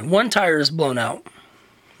one tire is blown out.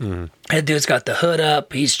 That dude's got the hood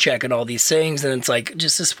up. He's checking all these things, and it's like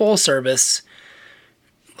just this full service.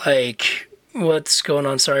 Like, what's going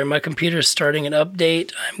on? Sorry, my computer's starting an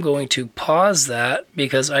update. I'm going to pause that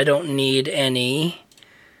because I don't need any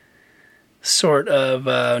sort of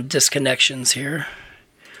disconnections here.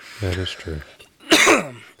 That is true.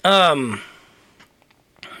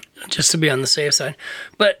 Just to be on the safe side.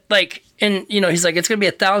 But, like, and, you know, he's like, it's going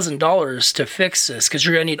to be $1,000 to fix this because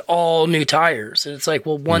you're going to need all new tires. And it's like,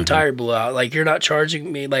 well, one tire blew out. Like, you're not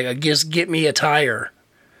charging me. Like, just get me a tire.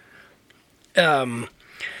 And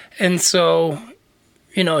so,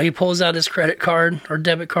 you know, he pulls out his credit card or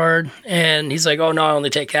debit card, and he's like, oh, no, I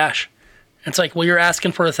only take cash. It's like, well, you're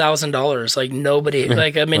asking for $1,000. Like, nobody,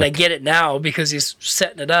 like, I mean, I get it now because he's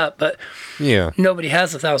setting it up, but nobody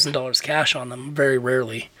has $1,000 cash on them, very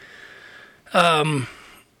rarely. And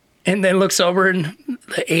then looks over and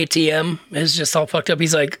the ATM is just all fucked up.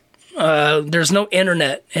 He's like, there's no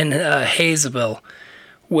internet in Hayesville,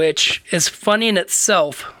 which is funny in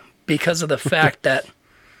itself because of the fact that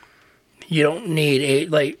you don't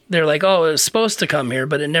need they're like, oh, it was supposed to come here,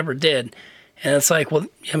 but it never did. And it's like, well,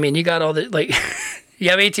 I mean, you got all the, like, you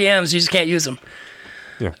have ATMs, you just can't use them.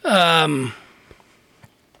 Yeah.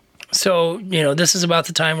 So, you know, this is about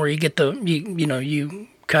the time where you get you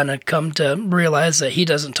kind of come to realize that he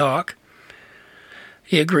doesn't talk.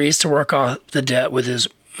 He agrees to work off the debt with his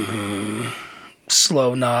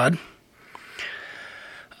slow nod.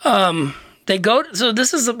 They go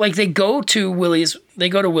to Willie's. They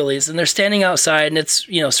go to Willie's, and they're standing outside, and it's,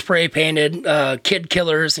 you know, spray painted Kid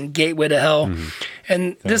Killers and Gateway to Hell.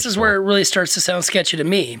 And this is where it really starts to sound sketchy to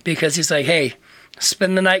me, because he's like, hey,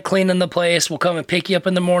 spend the night cleaning the place. We'll come and pick you up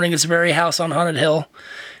in the morning. It's very House on Haunted Hill.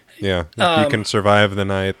 Yeah, if you can survive the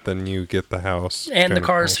night, then you get the house. And the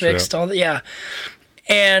car's fixed. All that,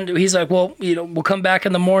 And he's like, well, you know, we'll come back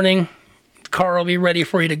in the morning. The car will be ready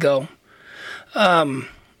for you to go. And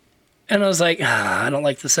I was like, I don't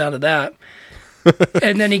like the sound of that.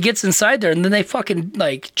 And then he gets inside there, and then they fucking,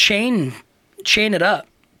 like, chain it up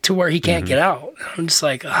to where he can't get out. I'm just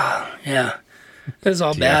like, yeah. It was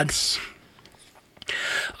all DX.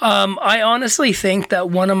 bad. I honestly think that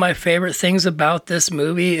one of my favorite things about this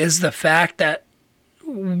movie is the fact that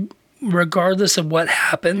regardless of what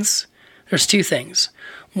happens, there's two things.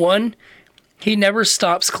 One, he never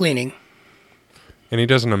stops cleaning. And he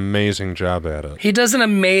does an amazing job at it. He does an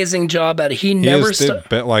amazing job at it. He never stops.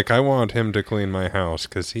 Like, I want him to clean my house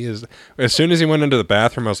because he is. As soon as he went into the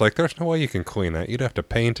bathroom, I was like, there's no way you can clean that. You'd have to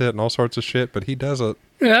paint it and all sorts of shit, but he does it.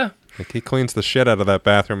 Yeah. Like, he cleans the shit out of that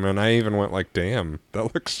bathroom, and I even went like, damn,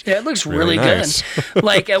 that looks Yeah, it looks really nice. good.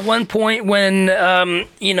 Like, at one point when,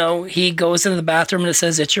 he goes into the bathroom and it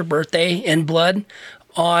says, it's your birthday in blood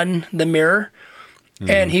on the mirror.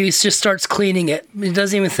 And he just starts cleaning it. He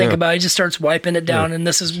doesn't even think about it. He just starts wiping it down. And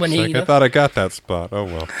this is when I thought I got that spot. Oh,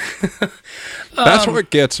 well. That's what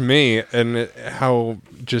gets me, and how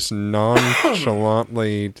just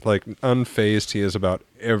nonchalantly, like, unfazed he is about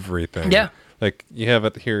everything. Yeah. Like, you have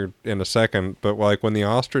it here in a second, but, like, when the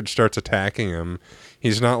ostrich starts attacking him,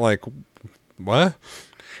 he's not like, what?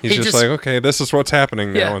 He's just like, okay, this is what's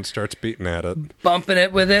happening now, and starts beating at it. Bumping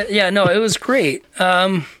it with it. Yeah, no, it was great.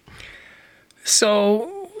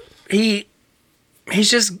 So he's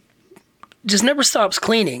just never stops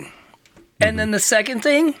cleaning. And then the second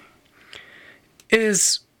thing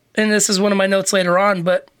is, and this is one of my notes later on,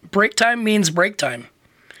 but break time means break time.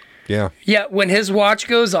 Yeah. Yeah, when his watch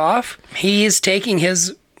goes off, he is taking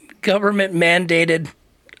his government mandated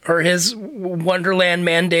or his Wonderland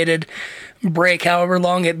mandated break, however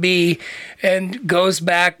long it be, and goes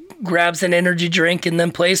back, grabs an energy drink, and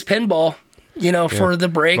then plays pinball. For the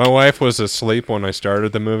break. My wife was asleep when I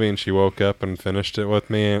started the movie, and she woke up and finished it with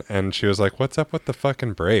me, and she was like, what's up with the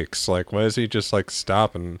fucking breaks? Like, why does he just, like,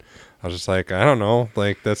 stop? And I was just like, I don't know.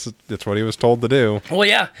 Like, that's what he was told to do. Well,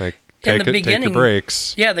 yeah. Like, take your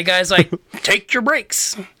breaks. Yeah, the guy's like, take your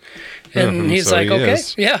breaks. And he's like, okay.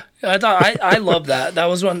 Yeah. I love that. That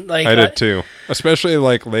was one, like... I did, too. Especially,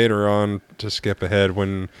 like, later on, to skip ahead,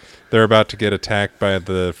 when they're about to get attacked by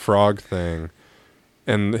the frog thing.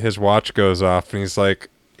 And his watch goes off, and he's like,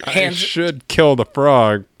 I should kill the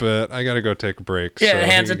frog, but I got to go take a break. Yeah, so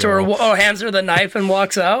hands it to her. Oh, hands her the knife and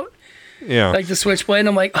walks out. Yeah. Like the switchblade. And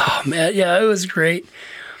I'm like, oh, man. Yeah, it was great.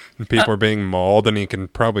 And people are being mauled, and he can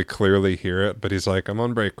probably clearly hear it, but he's like, I'm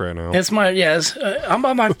on break right now. I'm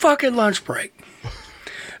on my fucking lunch break.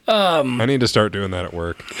 I need to start doing that at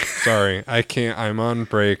work. Sorry, I can't. I'm on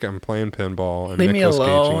break. I'm playing pinball. And leave me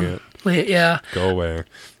alone. Yeah. Go away.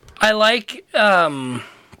 I like, it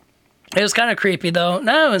was kind of creepy though.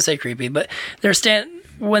 No, I wouldn't say creepy, but they're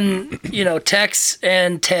when, Tex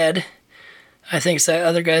and Ted, I think it's that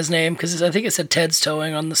other guy's name, because I think it said Ted's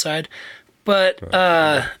Towing on the side, but,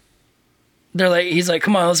 they're like, he's like,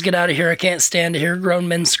 come on, let's get out of here. I can't stand to hear grown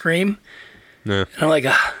men scream. Yeah. And I'm like,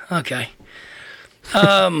 okay.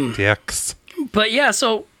 Tex. But yeah,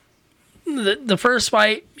 so the first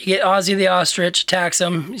fight, you get Ozzy the ostrich, attacks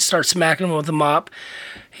him, he starts smacking him with a mop.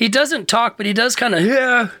 He doesn't talk, but he does kind of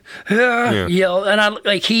yell,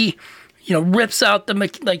 and he rips out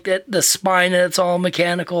the spine, and it's all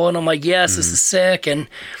mechanical, and I'm like, yes, this is sick, and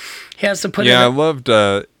he has to put. Yeah, I loved.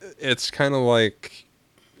 It's kind of like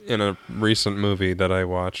in a recent movie that I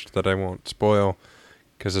watched that I won't spoil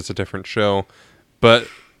because it's a different show, but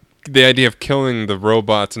the idea of killing the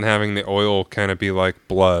robots and having the oil kind of be like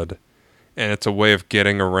blood, and it's a way of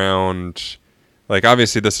getting around. Like,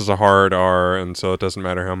 obviously, this is a hard R, and so it doesn't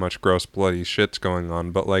matter how much gross, bloody shit's going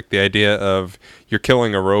on. But, like, the idea of you're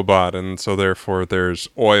killing a robot, and so therefore there's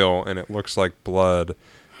oil, and it looks like blood.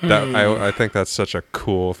 That I think that's such a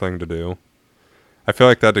cool thing to do. I feel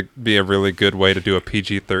like that'd be a really good way to do a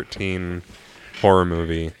PG-13 horror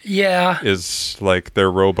movie. Yeah. Is, like,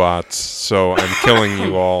 they're robots, so I'm killing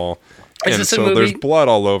you all. And so there's blood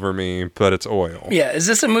all over me, but it's oil. Yeah. Is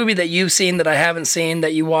this a movie that you've seen that I haven't seen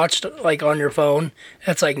that you watched like on your phone?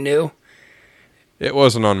 That's like new? It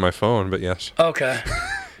wasn't on my phone, but yes. Okay.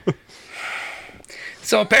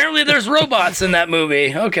 So apparently there's robots in that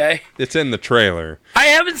movie. Okay. It's in the trailer. I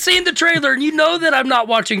haven't seen the trailer, and you know that I'm not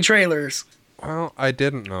watching trailers. Well, I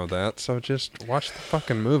didn't know that, so just watch the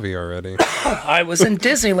fucking movie already. I was in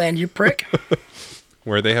Disneyland, you prick.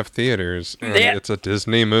 Where they have theaters, and it's a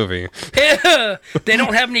Disney movie. They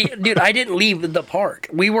don't have any... Dude, I didn't leave the park.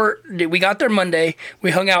 We got there Monday. We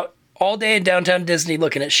hung out all day in downtown Disney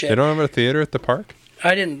looking at shit. They don't have a theater at the park?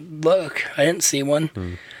 I didn't look. I didn't see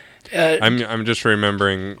one. I'm just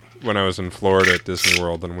remembering when I was in Florida at Disney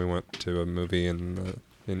World, and we went to a movie in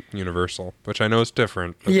Universal, which I know is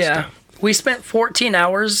different. Yeah. Still. We spent 14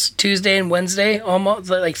 hours Tuesday and Wednesday, almost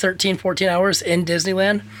like 13, 14 hours in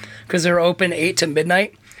Disneyland. Because they're open 8 to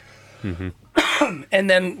midnight. Mm-hmm. And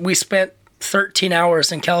then we spent 13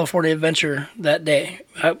 hours in California Adventure that day.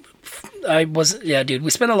 I wasn't, yeah, dude.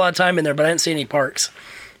 We spent a lot of time in there, but I didn't see any parks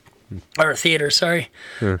or theaters. Sorry.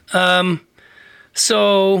 Yeah.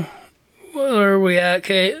 So where are we at?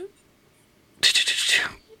 Okay.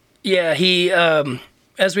 Yeah, he,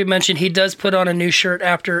 as we mentioned, he does put on a new shirt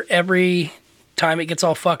after every time it gets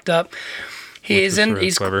all fucked up. He's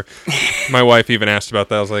clever. My wife even asked about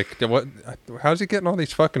that. I was like, "What? How's he getting all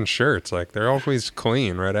these fucking shirts? Like, they're always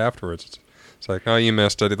clean right afterwards." It's like, "Oh, you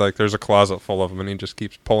missed it." Like, there's a closet full of them, and he just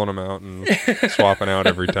keeps pulling them out and swapping out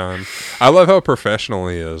every time. I love how professional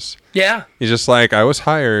he is. Yeah. He's just like, "I was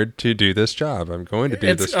hired to do this job. I'm going to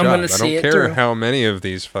do this job. I don't care how many of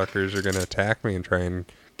these fuckers are going to attack me and try and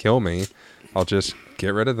kill me. I'll just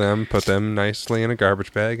get rid of them, put them nicely in a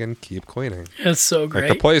garbage bag, and keep cleaning." It's so great.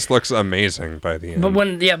 Like, the place looks amazing by the end. But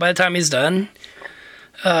by the time he's done,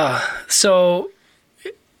 so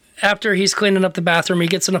after he's cleaning up the bathroom, he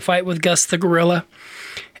gets in a fight with Gus the gorilla,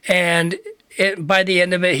 and by the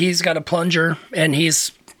end of it, he's got a plunger and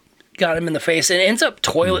he's got him in the face, and ends up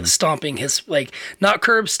toilet stomping his, like, not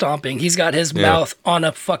curb stomping. He's got his mouth on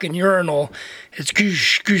a fucking urinal. It's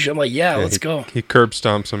goosh, goosh. I'm like, let's go. He curb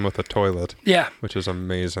stomps him with a toilet. Yeah. Which is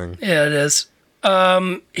amazing. Yeah, it is.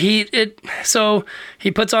 So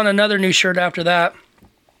he puts on another new shirt after that.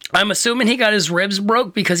 I'm assuming he got his ribs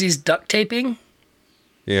broke because he's duct taping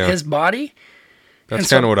his body. That's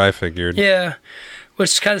kind of what I figured. Yeah.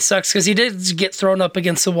 Which kind of sucks because he did get thrown up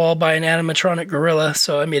against the wall by an animatronic gorilla.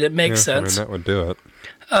 So, I mean, it makes sense. I mean, that would do it.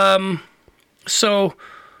 So,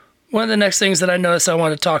 one of the next things that I noticed I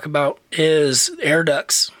want to talk about is air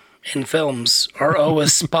ducts in films are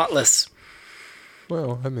always spotless.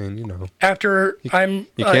 Well, I mean, you know.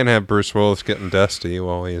 You can't have Bruce Willis getting dusty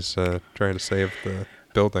while he's trying to save the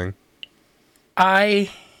building. I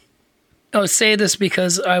say this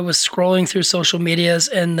because I was scrolling through social medias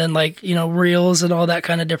and then, like, you know, reels and all that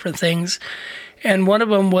kind of different things. And one of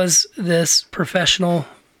them was this professional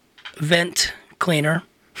vent cleaner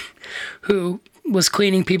who was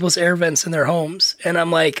cleaning people's air vents in their homes. And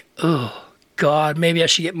I'm like, oh, God, maybe I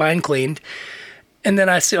should get mine cleaned. And then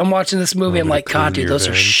I'm watching this movie. I'm like, God, dude, those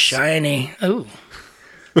are shiny. Oh,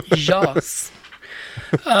 yes.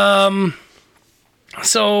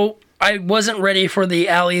 So I wasn't ready for the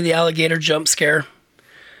Allie the alligator jump scare.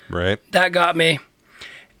 Right. That got me.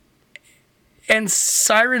 And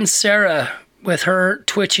Siren Sarah, with her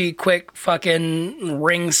twitchy, quick fucking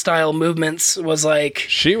ring style movements, was like...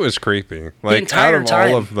 She was creepy. Like, the entire out of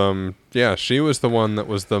time. All of them, yeah, she was the one that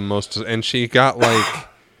was the most... And she got, like,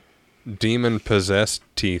 demon-possessed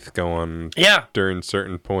teeth going during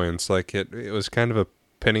certain points. Like, it was kind of a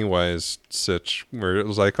Pennywise sitch, where it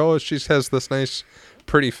was like, oh, she has this nice...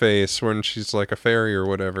 pretty face when she's like a fairy or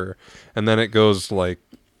whatever, and then it goes like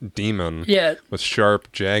demon with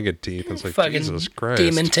sharp jagged teeth. It's like, fucking Jesus Christ,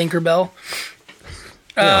 demon Tinkerbell.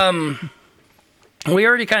 We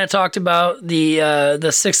already kind of talked about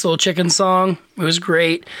the Six Little Chickens song. It was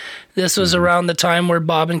great. This was around the time where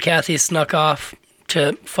Bob and Kathy snuck off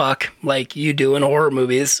to fuck like you do in horror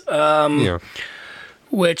movies,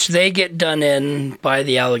 which they get done in by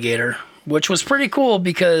the alligator, which was pretty cool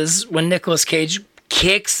because when Nicolas Cage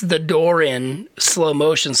kicks the door in slow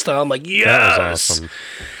motion style, I'm like, yes! That was awesome.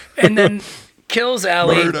 And then kills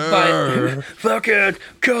Allie by fucking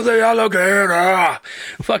kill the alligator.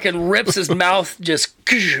 Fucking rips his mouth just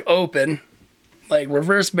open. Like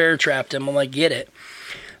reverse bear trapped him. I'm like, get it.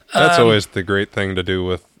 That's always the great thing to do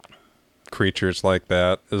with creatures like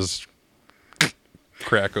that is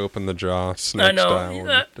crack open the jaw, snake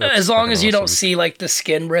style. As long as you don't see like the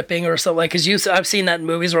skin ripping or something, like, because I've seen that in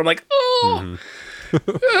movies where I'm like, oh,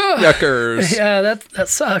 yuckers. Yeah, that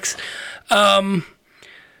sucks.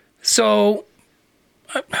 So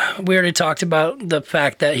we already talked about the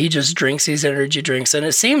fact that he just drinks these energy drinks, and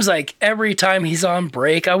it seems like every time he's on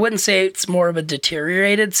break, I wouldn't say it's more of a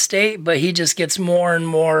deteriorated state, but he just gets more and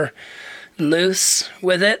more loose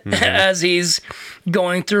with it as he's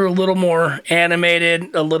going through a little more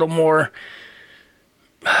animated, a little more,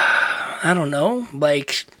 I don't know,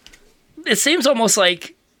 like, it seems almost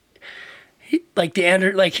like I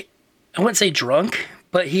wouldn't say drunk,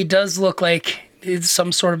 but he does look like it's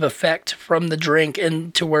some sort of effect from the drink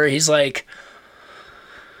into where he's like...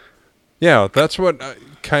 Yeah, that's what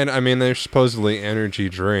I mean, they're supposedly energy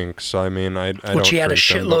drinks, so I mean, I don't which he had a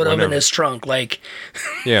shitload of in his trunk, like...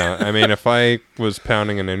 Yeah, I mean, if I was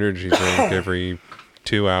pounding an energy drink every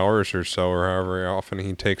 2 hours or so, or however often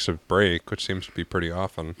he takes a break, which seems to be pretty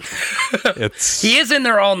often, He is in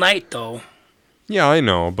there all night, though. Yeah, I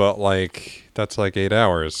know, but, like, that's like 8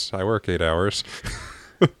 hours. I work 8 hours.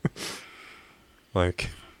 Like,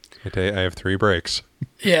 I have 3 breaks.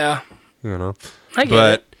 Yeah. you know. I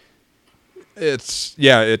get it.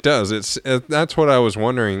 It does. That's what I was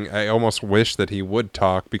wondering. I almost wish that he would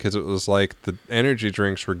talk, because it was like the energy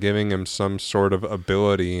drinks were giving him some sort of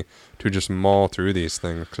ability to just maul through these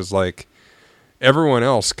things. Because like everyone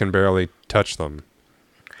else can barely touch them,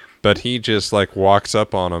 but he just like walks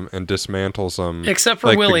up on them and dismantles them. Except for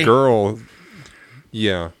like Willie. The girl.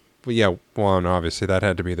 Yeah. Well, and obviously that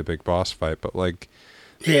had to be the big boss fight. But like,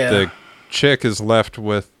 the chick is left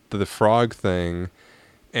with the frog thing.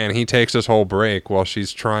 And he takes this whole break while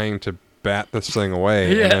she's trying to bat this thing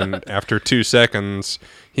away. Yeah. And then after 2 seconds,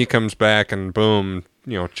 he comes back and boom,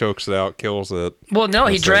 chokes it out, kills it. Well, no,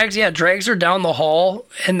 he drags her down the hall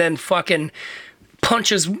and then fucking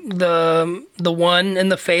punches the one in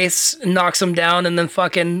the face, knocks him down, and then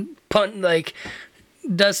fucking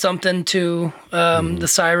does something to the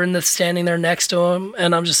siren that's standing there next to him.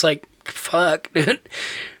 And I'm just like, fuck, dude.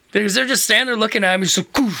 Because they're just standing there looking at him. He's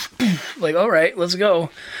like, all right, let's go.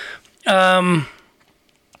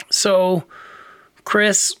 So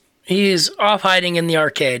Chris, he's off hiding in the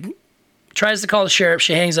arcade. Tries to call the sheriff.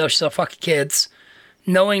 She hangs up. She's like, fuck kids.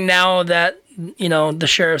 Knowing now that, the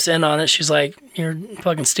sheriff's in on it, she's like, you're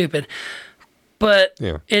fucking stupid. But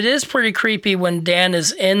It is pretty creepy when Dan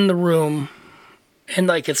is in the room and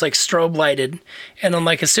like it's like strobe lighted. And I'm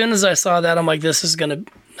like, as soon as I saw that, I'm like, this is gonna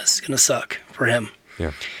suck for him.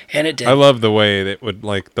 Yeah. And it did. I love the way that would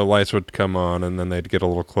like the lights would come on and then they'd get a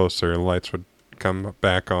little closer and lights would come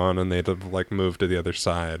back on and they'd like move to the other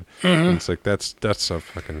side. And it's like that's so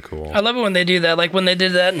fucking cool. I love it when they do that. Like when they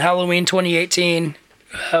did that in Halloween 2018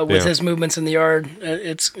 with his movements in the yard.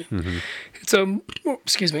 It's a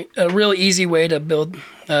real easy way to build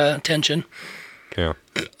tension. Yeah.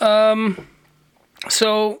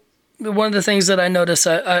 So one of the things that I notice,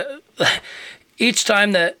 each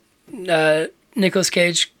time that Nicolas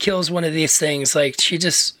Cage kills one of these things, like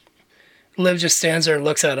Liv just stands there and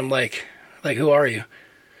looks at him like who are you?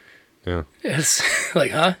 Yeah. It's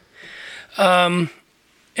like, huh?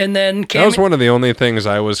 And then that was one of the only things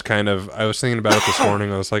I was thinking about it this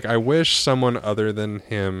morning. I was like, I wish someone other than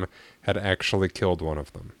him had actually killed one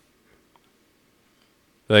of them.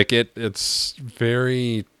 Like it's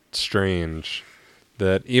very strange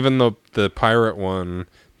that even though the pirate one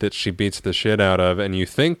that she beats the shit out of, and you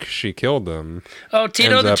think she killed them. Oh,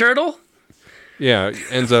 Tito the turtle? Yeah,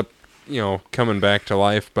 ends up, coming back to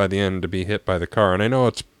life by the end to be hit by the car. And I know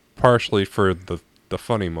it's partially for the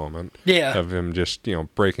funny moment of him just,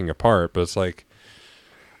 breaking apart. But it's like,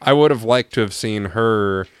 I would have liked to have seen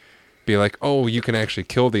her be like, oh, you can actually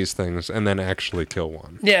kill these things, and then actually kill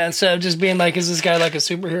one. Yeah, instead of just being like, is this guy like a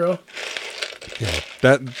superhero? Yeah,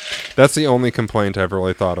 that's the only complaint I've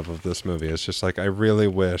really thought of this movie. It's just like, I really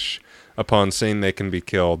wish, upon seeing they can be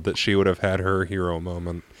killed, that she would have had her hero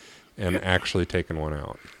moment and actually taken one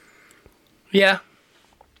out. Yeah,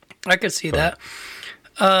 I could see that.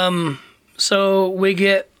 So we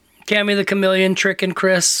get Cammy the Chameleon tricking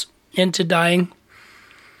Chris into dying.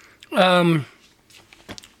 I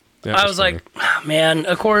was funny. Like, oh, man,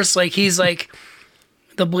 of course, like he's like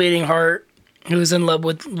the bleeding heart who's in love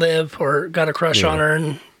with Liv or got a crush on her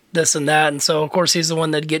and this and that. And so, of course, he's the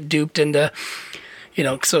one that'd get duped into,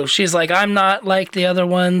 so she's like, I'm not like the other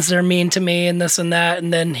ones. They're mean to me and this and that.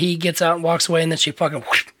 And then he gets out and walks away and then she fucking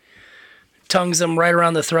tongues him right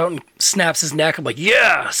around the throat and snaps his neck. I'm like,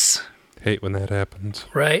 yes. Hate when that happens.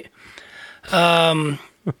 Right. I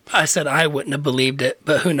said I wouldn't have believed it,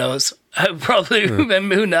 but who knows? I probably,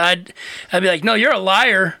 I'd be like, no, you're a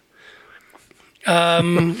liar. We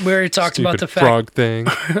already talked about the fact frog thing.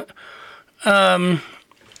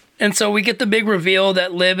 And so we get the big reveal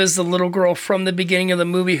that Liv is the little girl from the beginning of the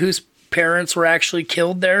movie whose parents were actually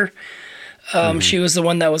killed there. She was the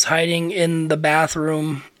one that was hiding in the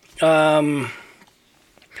bathroom. And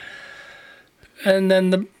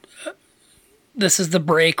then this is the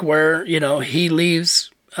break where, he leaves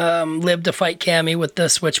Liv to fight Cammy with the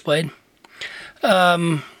switchblade.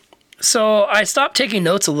 So I stopped taking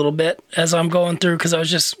notes a little bit as I'm going through because I was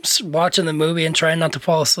just watching the movie and trying not to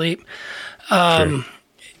fall asleep. Sure.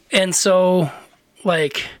 And so,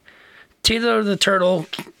 like, Tito the turtle,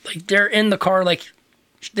 like, they're in the car, like,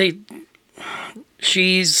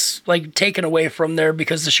 she's, like, taken away from there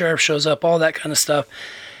because the sheriff shows up, all that kind of stuff.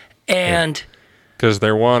 And... Because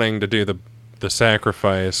they're wanting to do the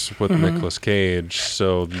sacrifice with Nicolas Cage,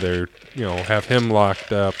 so they're, have him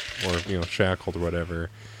locked up or, shackled or whatever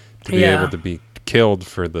to be able to be killed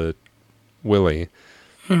for the Willie.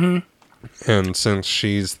 And since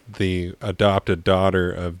she's the adopted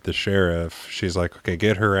daughter of the sheriff, she's like, okay,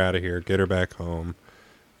 get her out of here, get her back home,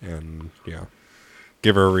 and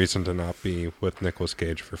give her a reason to not be with Nicolas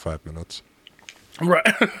Cage for 5 minutes. Right.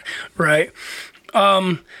 Right.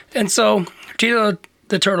 And so Tito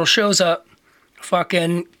the Turtle shows up,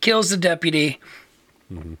 fucking kills the deputy.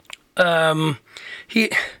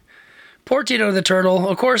 Poor Tito the Turtle.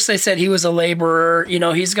 Of course, they said he was a laborer. You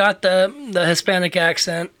know, he's got the Hispanic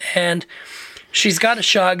accent, and she's got a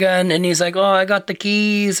shotgun, and he's like, "Oh, I got the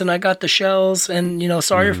keys, and I got the shells, and, you know,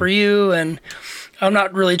 sorry for you." And I'm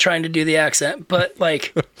not really trying to do the accent, but,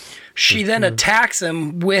 like, she then attacks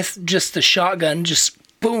him with just the shotgun, just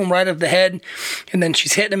boom, right up the head, and then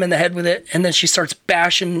she's hitting him in the head with it, and then she starts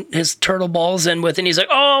bashing his turtle balls in with it, and he's like,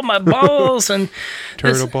 "Oh, my balls," and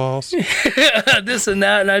turtle balls, this and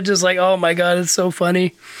that, and I'm just like, oh my god, it's so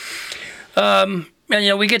funny. And, you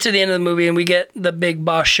know, we get to the end of the movie, and we get the big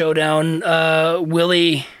boss showdown.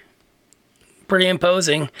 Willie, pretty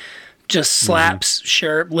imposing, just slaps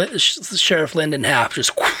Sheriff Lind in half,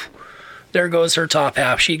 just whoosh, there goes her top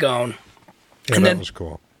half, she gone. Yeah, and that was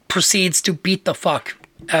cool. Proceeds to beat the fuck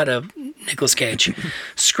out of Nicolas Cage.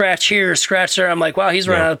 Scratch here, scratch there. I'm like, wow, he's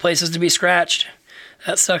running out of places to be scratched.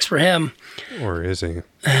 That sucks for him. Or is he?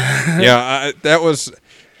 Yeah, that was...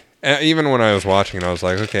 Even when I was watching it, I was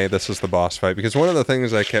like, okay, this is the boss fight. Because one of the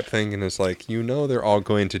things I kept thinking is, like, you know they're all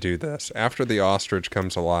going to do this. After the ostrich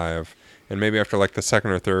comes alive, and maybe after, like, the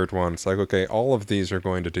second or third one, it's like, okay, all of these are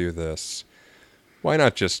going to do this. Why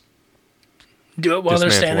not just... do it while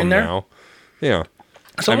they're standing there? Now? Yeah.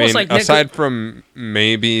 It's almost like aside from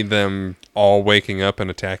maybe them all waking up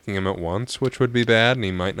and attacking him at once, which would be bad, and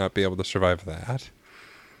he might not be able to survive that.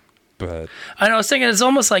 But I know, I was thinking it's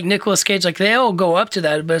almost like Nicolas Cage, like they all go up to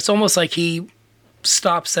that, but it's almost like he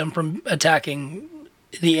stops them from attacking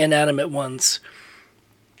the inanimate ones.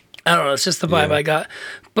 I don't know, it's just the vibe I got.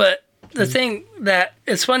 But the thing that,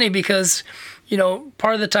 it's funny because, you know,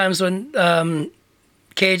 part of the times when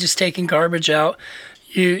Cage is taking garbage out,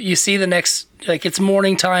 you see the next, like, it's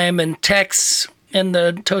morning time, and Tex and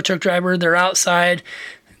the tow truck driver, they're outside.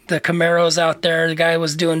 The Camaro's out there. The guy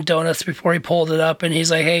was doing donuts before he pulled it up, and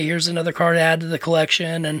he's like, "Hey, here's another car to add to the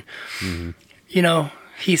collection." And you know,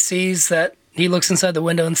 he sees that, he looks inside the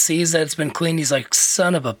window and sees that it's been cleaned. He's like,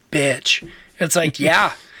 "Son of a bitch!" It's like,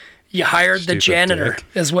 yeah, you hired the janitor,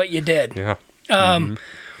 is what you did. Yeah. And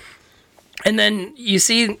then you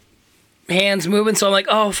see hands moving, so I'm like,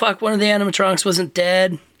 "Oh fuck!" One of the animatronics wasn't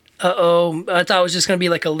dead. Uh-oh. I thought it was just gonna be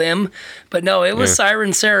like a limb, but no, it was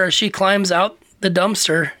Siren Sarah. She climbs out the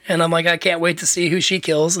dumpster, and I'm like, I can't wait to see who she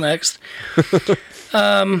kills next.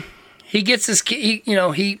 He gets his key, you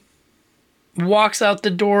know, he walks out the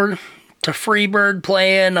door to Freebird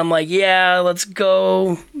playing. I'm like, yeah, let's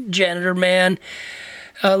go, janitor man.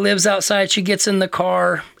 Lives outside. She gets in the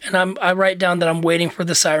car, and I write down that I'm waiting for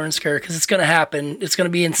the siren scare because it's going to happen. It's going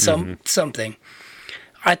to be in something.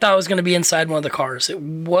 I thought it was going to be inside one of the cars. It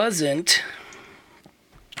wasn't,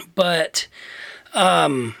 but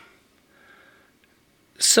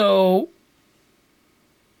so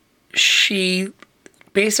she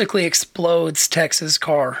basically explodes Tex's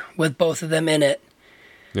car with both of them in it.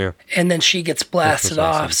 Yeah. And then she gets blasted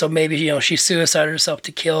off. So maybe, you know, she suicided herself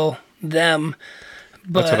to kill them.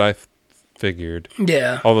 But, that's what I figured.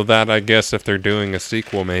 Yeah. Although that, I guess, if they're doing a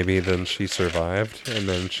sequel, maybe then she survived, and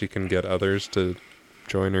then she can get others to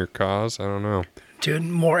join her cause. I don't know. Dude,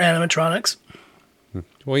 more animatronics.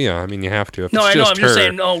 Well, yeah, I mean, you have to. If no, it's I know. just I'm just her,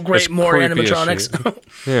 saying, oh, great, more animatronics.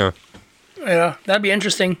 Yeah. Yeah, that'd be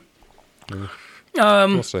interesting.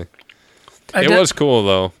 We'll see. It was cool,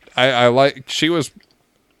 though. I like, she was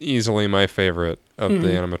easily my favorite of the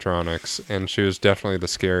animatronics, and she was definitely the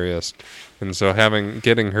scariest. And so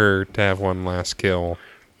getting her to have one last kill.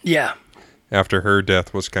 Yeah. After her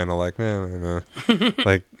death was kind of like,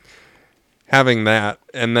 like having that.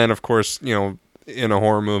 And then, of course, you know, in a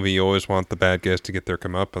horror movie, you always want the bad guys to get their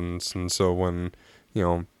comeuppance. And so when, you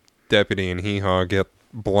know, Deputy and Hee Haw get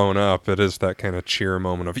blown up, it is that kind of cheer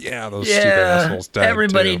moment of, yeah, those stupid assholes died.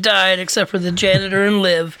 Everybody died except for the janitor and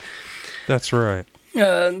Liv. That's right.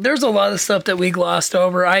 There's a lot of stuff that we glossed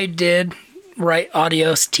over. I did write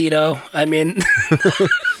adios, Tito. I mean,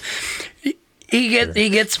 he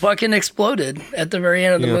gets fucking exploded at the very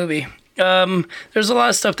end of the movie. There's a lot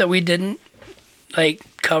of stuff that we didn't like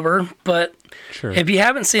cover, but if you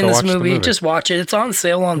haven't seen this movie, just watch it. It's on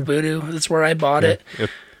sale on Vudu. That's where I bought it.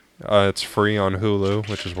 It's free on Hulu,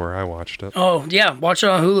 which is where I watched it. Oh yeah, watch it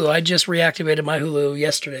on Hulu. I just reactivated my Hulu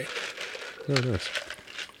yesterday. Oh, nice.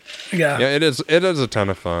 Yeah, it is a ton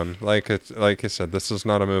of fun. Like I said, this is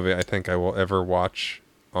not a movie I think I will ever watch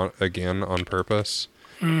again on purpose.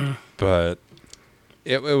 But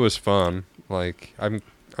it was fun. Like I'm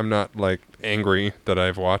not like angry that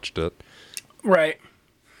I've watched it. Right.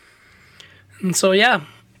 And so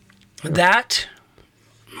that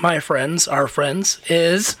my friends, our friends,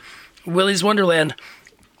 is Willy's Wonderland.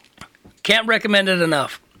 Can't recommend it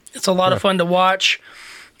enough. It's a lot of fun to watch.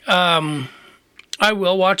 I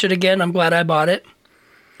will watch it again. I'm glad I bought it.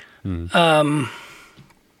 Yeah,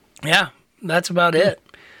 that's about it.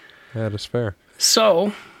 That is fair.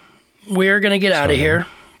 So, we're going to get out of here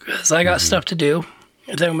because I got stuff to do.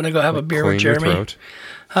 And then I'm going to go have a beer with Jeremy. Your throat.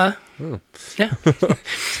 Huh? Oh. Yeah.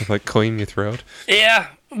 Like clean your throat? Yeah.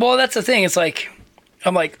 Well, that's the thing. It's like,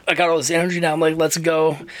 I'm like, I got all this energy now. I'm like, let's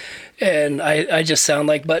go. And I just sound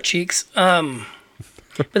like butt cheeks.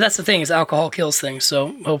 But that's the thing, is alcohol kills things.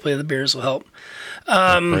 So hopefully the beers will help.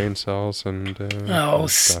 Brain cells and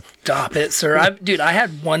stuff. Stop it, sir. I had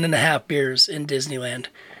 1.5 beers in Disneyland.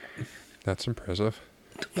 That's impressive.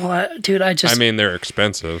 Well, I mean, they're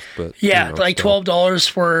expensive, but yeah, like still. $12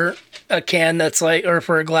 for a can that's like, or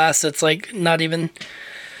for a glass that's like not even.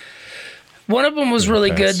 One of them was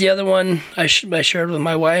really good. The other one I shared with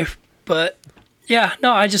my wife, but yeah,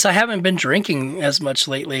 no, I haven't been drinking as much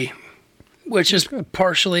lately, which is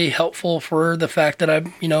partially helpful for the fact that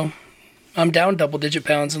I'm down double-digit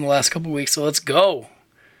pounds in the last couple of weeks. So let's go.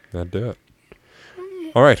 That'd do it.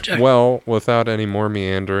 All right. Well, without any more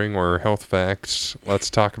meandering or health facts, let's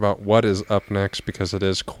talk about what is up next, because it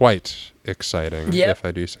is quite exciting, if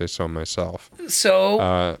I do say so myself.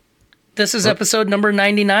 So, this is episode number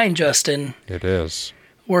 99, Justin. It is.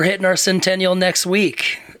 We're hitting our centennial next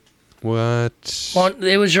week. What?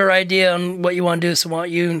 It was your idea on what you want to do, so why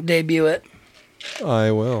don't you debut it?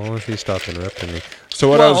 I will, if you stop interrupting me. So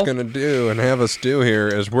what I was going to do and have us do here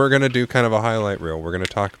is we're going to do kind of a highlight reel. We're going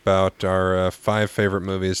to talk about our 5 favorite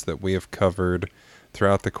movies that we have covered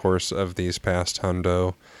throughout the course of these past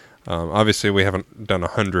hundo. Obviously, we haven't done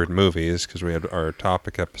 100 movies because we had our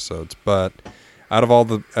topic episodes, but out of all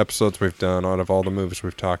the episodes we've done, out of all the movies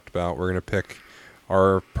we've talked about, we're going to pick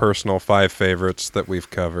our personal 5 favorites that we've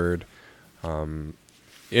covered.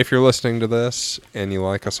 If you're listening to this and you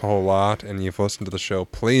like us a whole lot and you've listened to the show,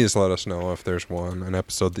 please let us know if there's an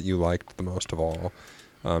episode that you liked the most of all,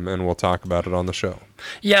 and we'll talk about it on the show.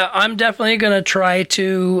 Yeah, I'm definitely going to try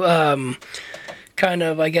to kind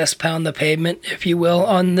of, I guess, pound the pavement, if you will,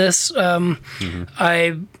 on this. I've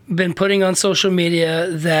been putting on social media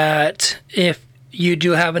that if you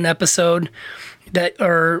do have an episode that,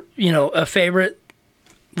 or, a favorite,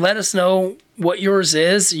 let us know what yours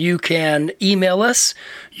is. You can email us.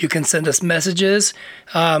 You can send us messages.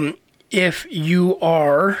 If you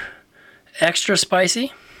are extra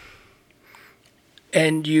spicy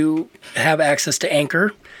and you have access to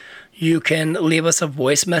Anchor, you can leave us a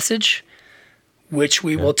voice message, which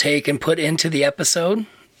we will take and put into the episode.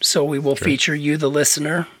 So we will feature you, the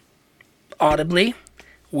listener, audibly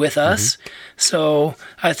with us. So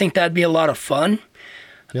I think that'd be a lot of fun.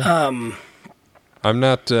 Yeah. I'm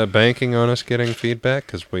not banking on us getting feedback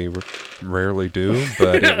because we rarely do,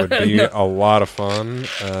 but it would be a lot of fun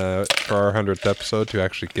for our 100th episode to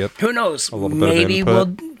actually get. Who knows? A little bit of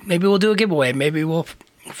input. Maybe we'll do a giveaway. Maybe we'll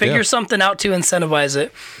figure something out to incentivize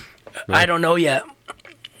it. Yeah. I don't know yet.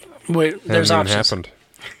 There's options. Happened.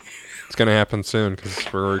 It's going to happen soon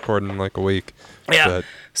because we're recording in like a week. Yeah. But.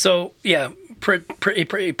 So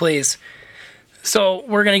pretty please. So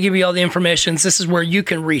we're going to give you all the information. This is where you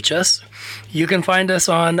can reach us. You can find us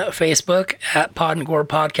on Facebook at Pod and Gore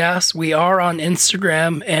Podcast. We are on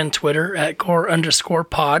Instagram and Twitter at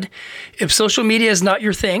Gore_pod. If social media is not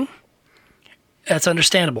your thing, that's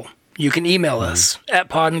understandable. You can email us at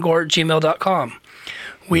podandgore@gmail.com.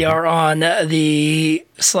 We are on the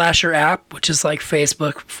Slasher app, which is like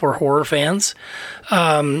Facebook for horror fans.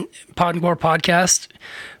 Pod and Gore Podcast.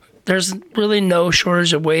 There's really no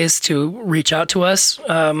shortage of ways to reach out to us.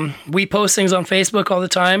 We post things on Facebook all the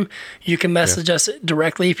time. You can message us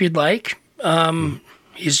directly if you'd like.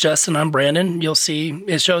 He's Justin, I'm Brandon. You'll see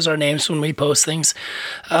it shows our names when we post things.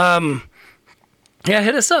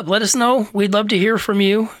 Hit us up. Let us know. We'd love to hear from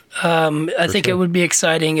you. I think it would be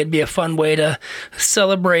exciting. It'd be a fun way to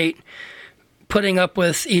celebrate putting up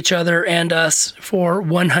with each other and us for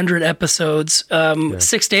 100 episodes.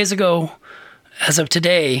 6 days ago, as of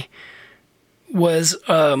today, was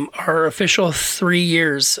our official 3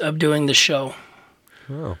 years of doing the show.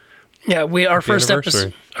 Oh. Yeah, our first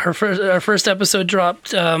episode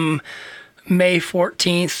dropped May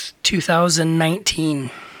 14th, 2019.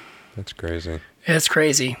 That's crazy. It's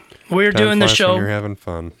crazy. We're doing the show. You're having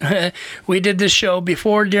fun. We did this show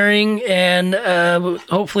before, during, and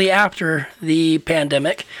hopefully after the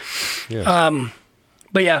pandemic. Yeah.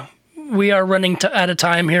 But yeah, we are running out of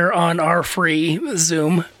time here on our free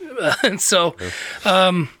Zoom. So,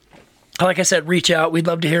 like I said, reach out. We'd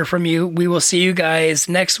love to hear from you. We will see you guys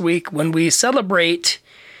next week when we celebrate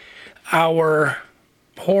our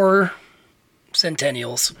horror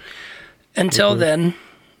centennials. Until then,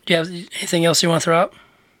 do you have anything else you want to throw out?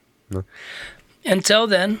 No. Until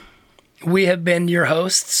then, we have been your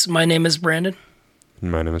hosts. My name is Brandon.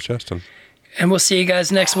 My name is Justin. And we'll see you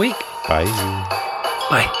guys next week. Bye.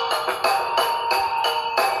 Bye.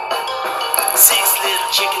 6 little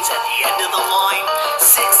chickens at the end of the line.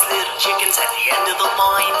 6 little chickens at the end of the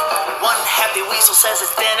line. One happy weasel says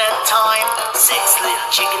it's dinner time. 6 little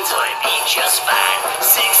chickens will be just fine.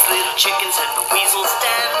 6 little chickens in the weasel's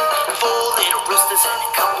den. 4 little roosters and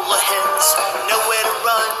a couple of hens. Nowhere to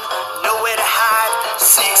run, nowhere to hide.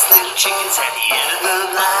 6 little chickens at the end of the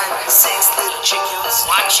line. 6 little chickens,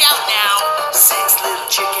 watch out now. 6 little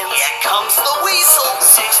chickens, here comes the weasel.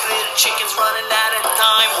 6 little chickens running out of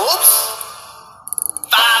time. Whoops.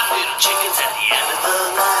 5 little chickens at the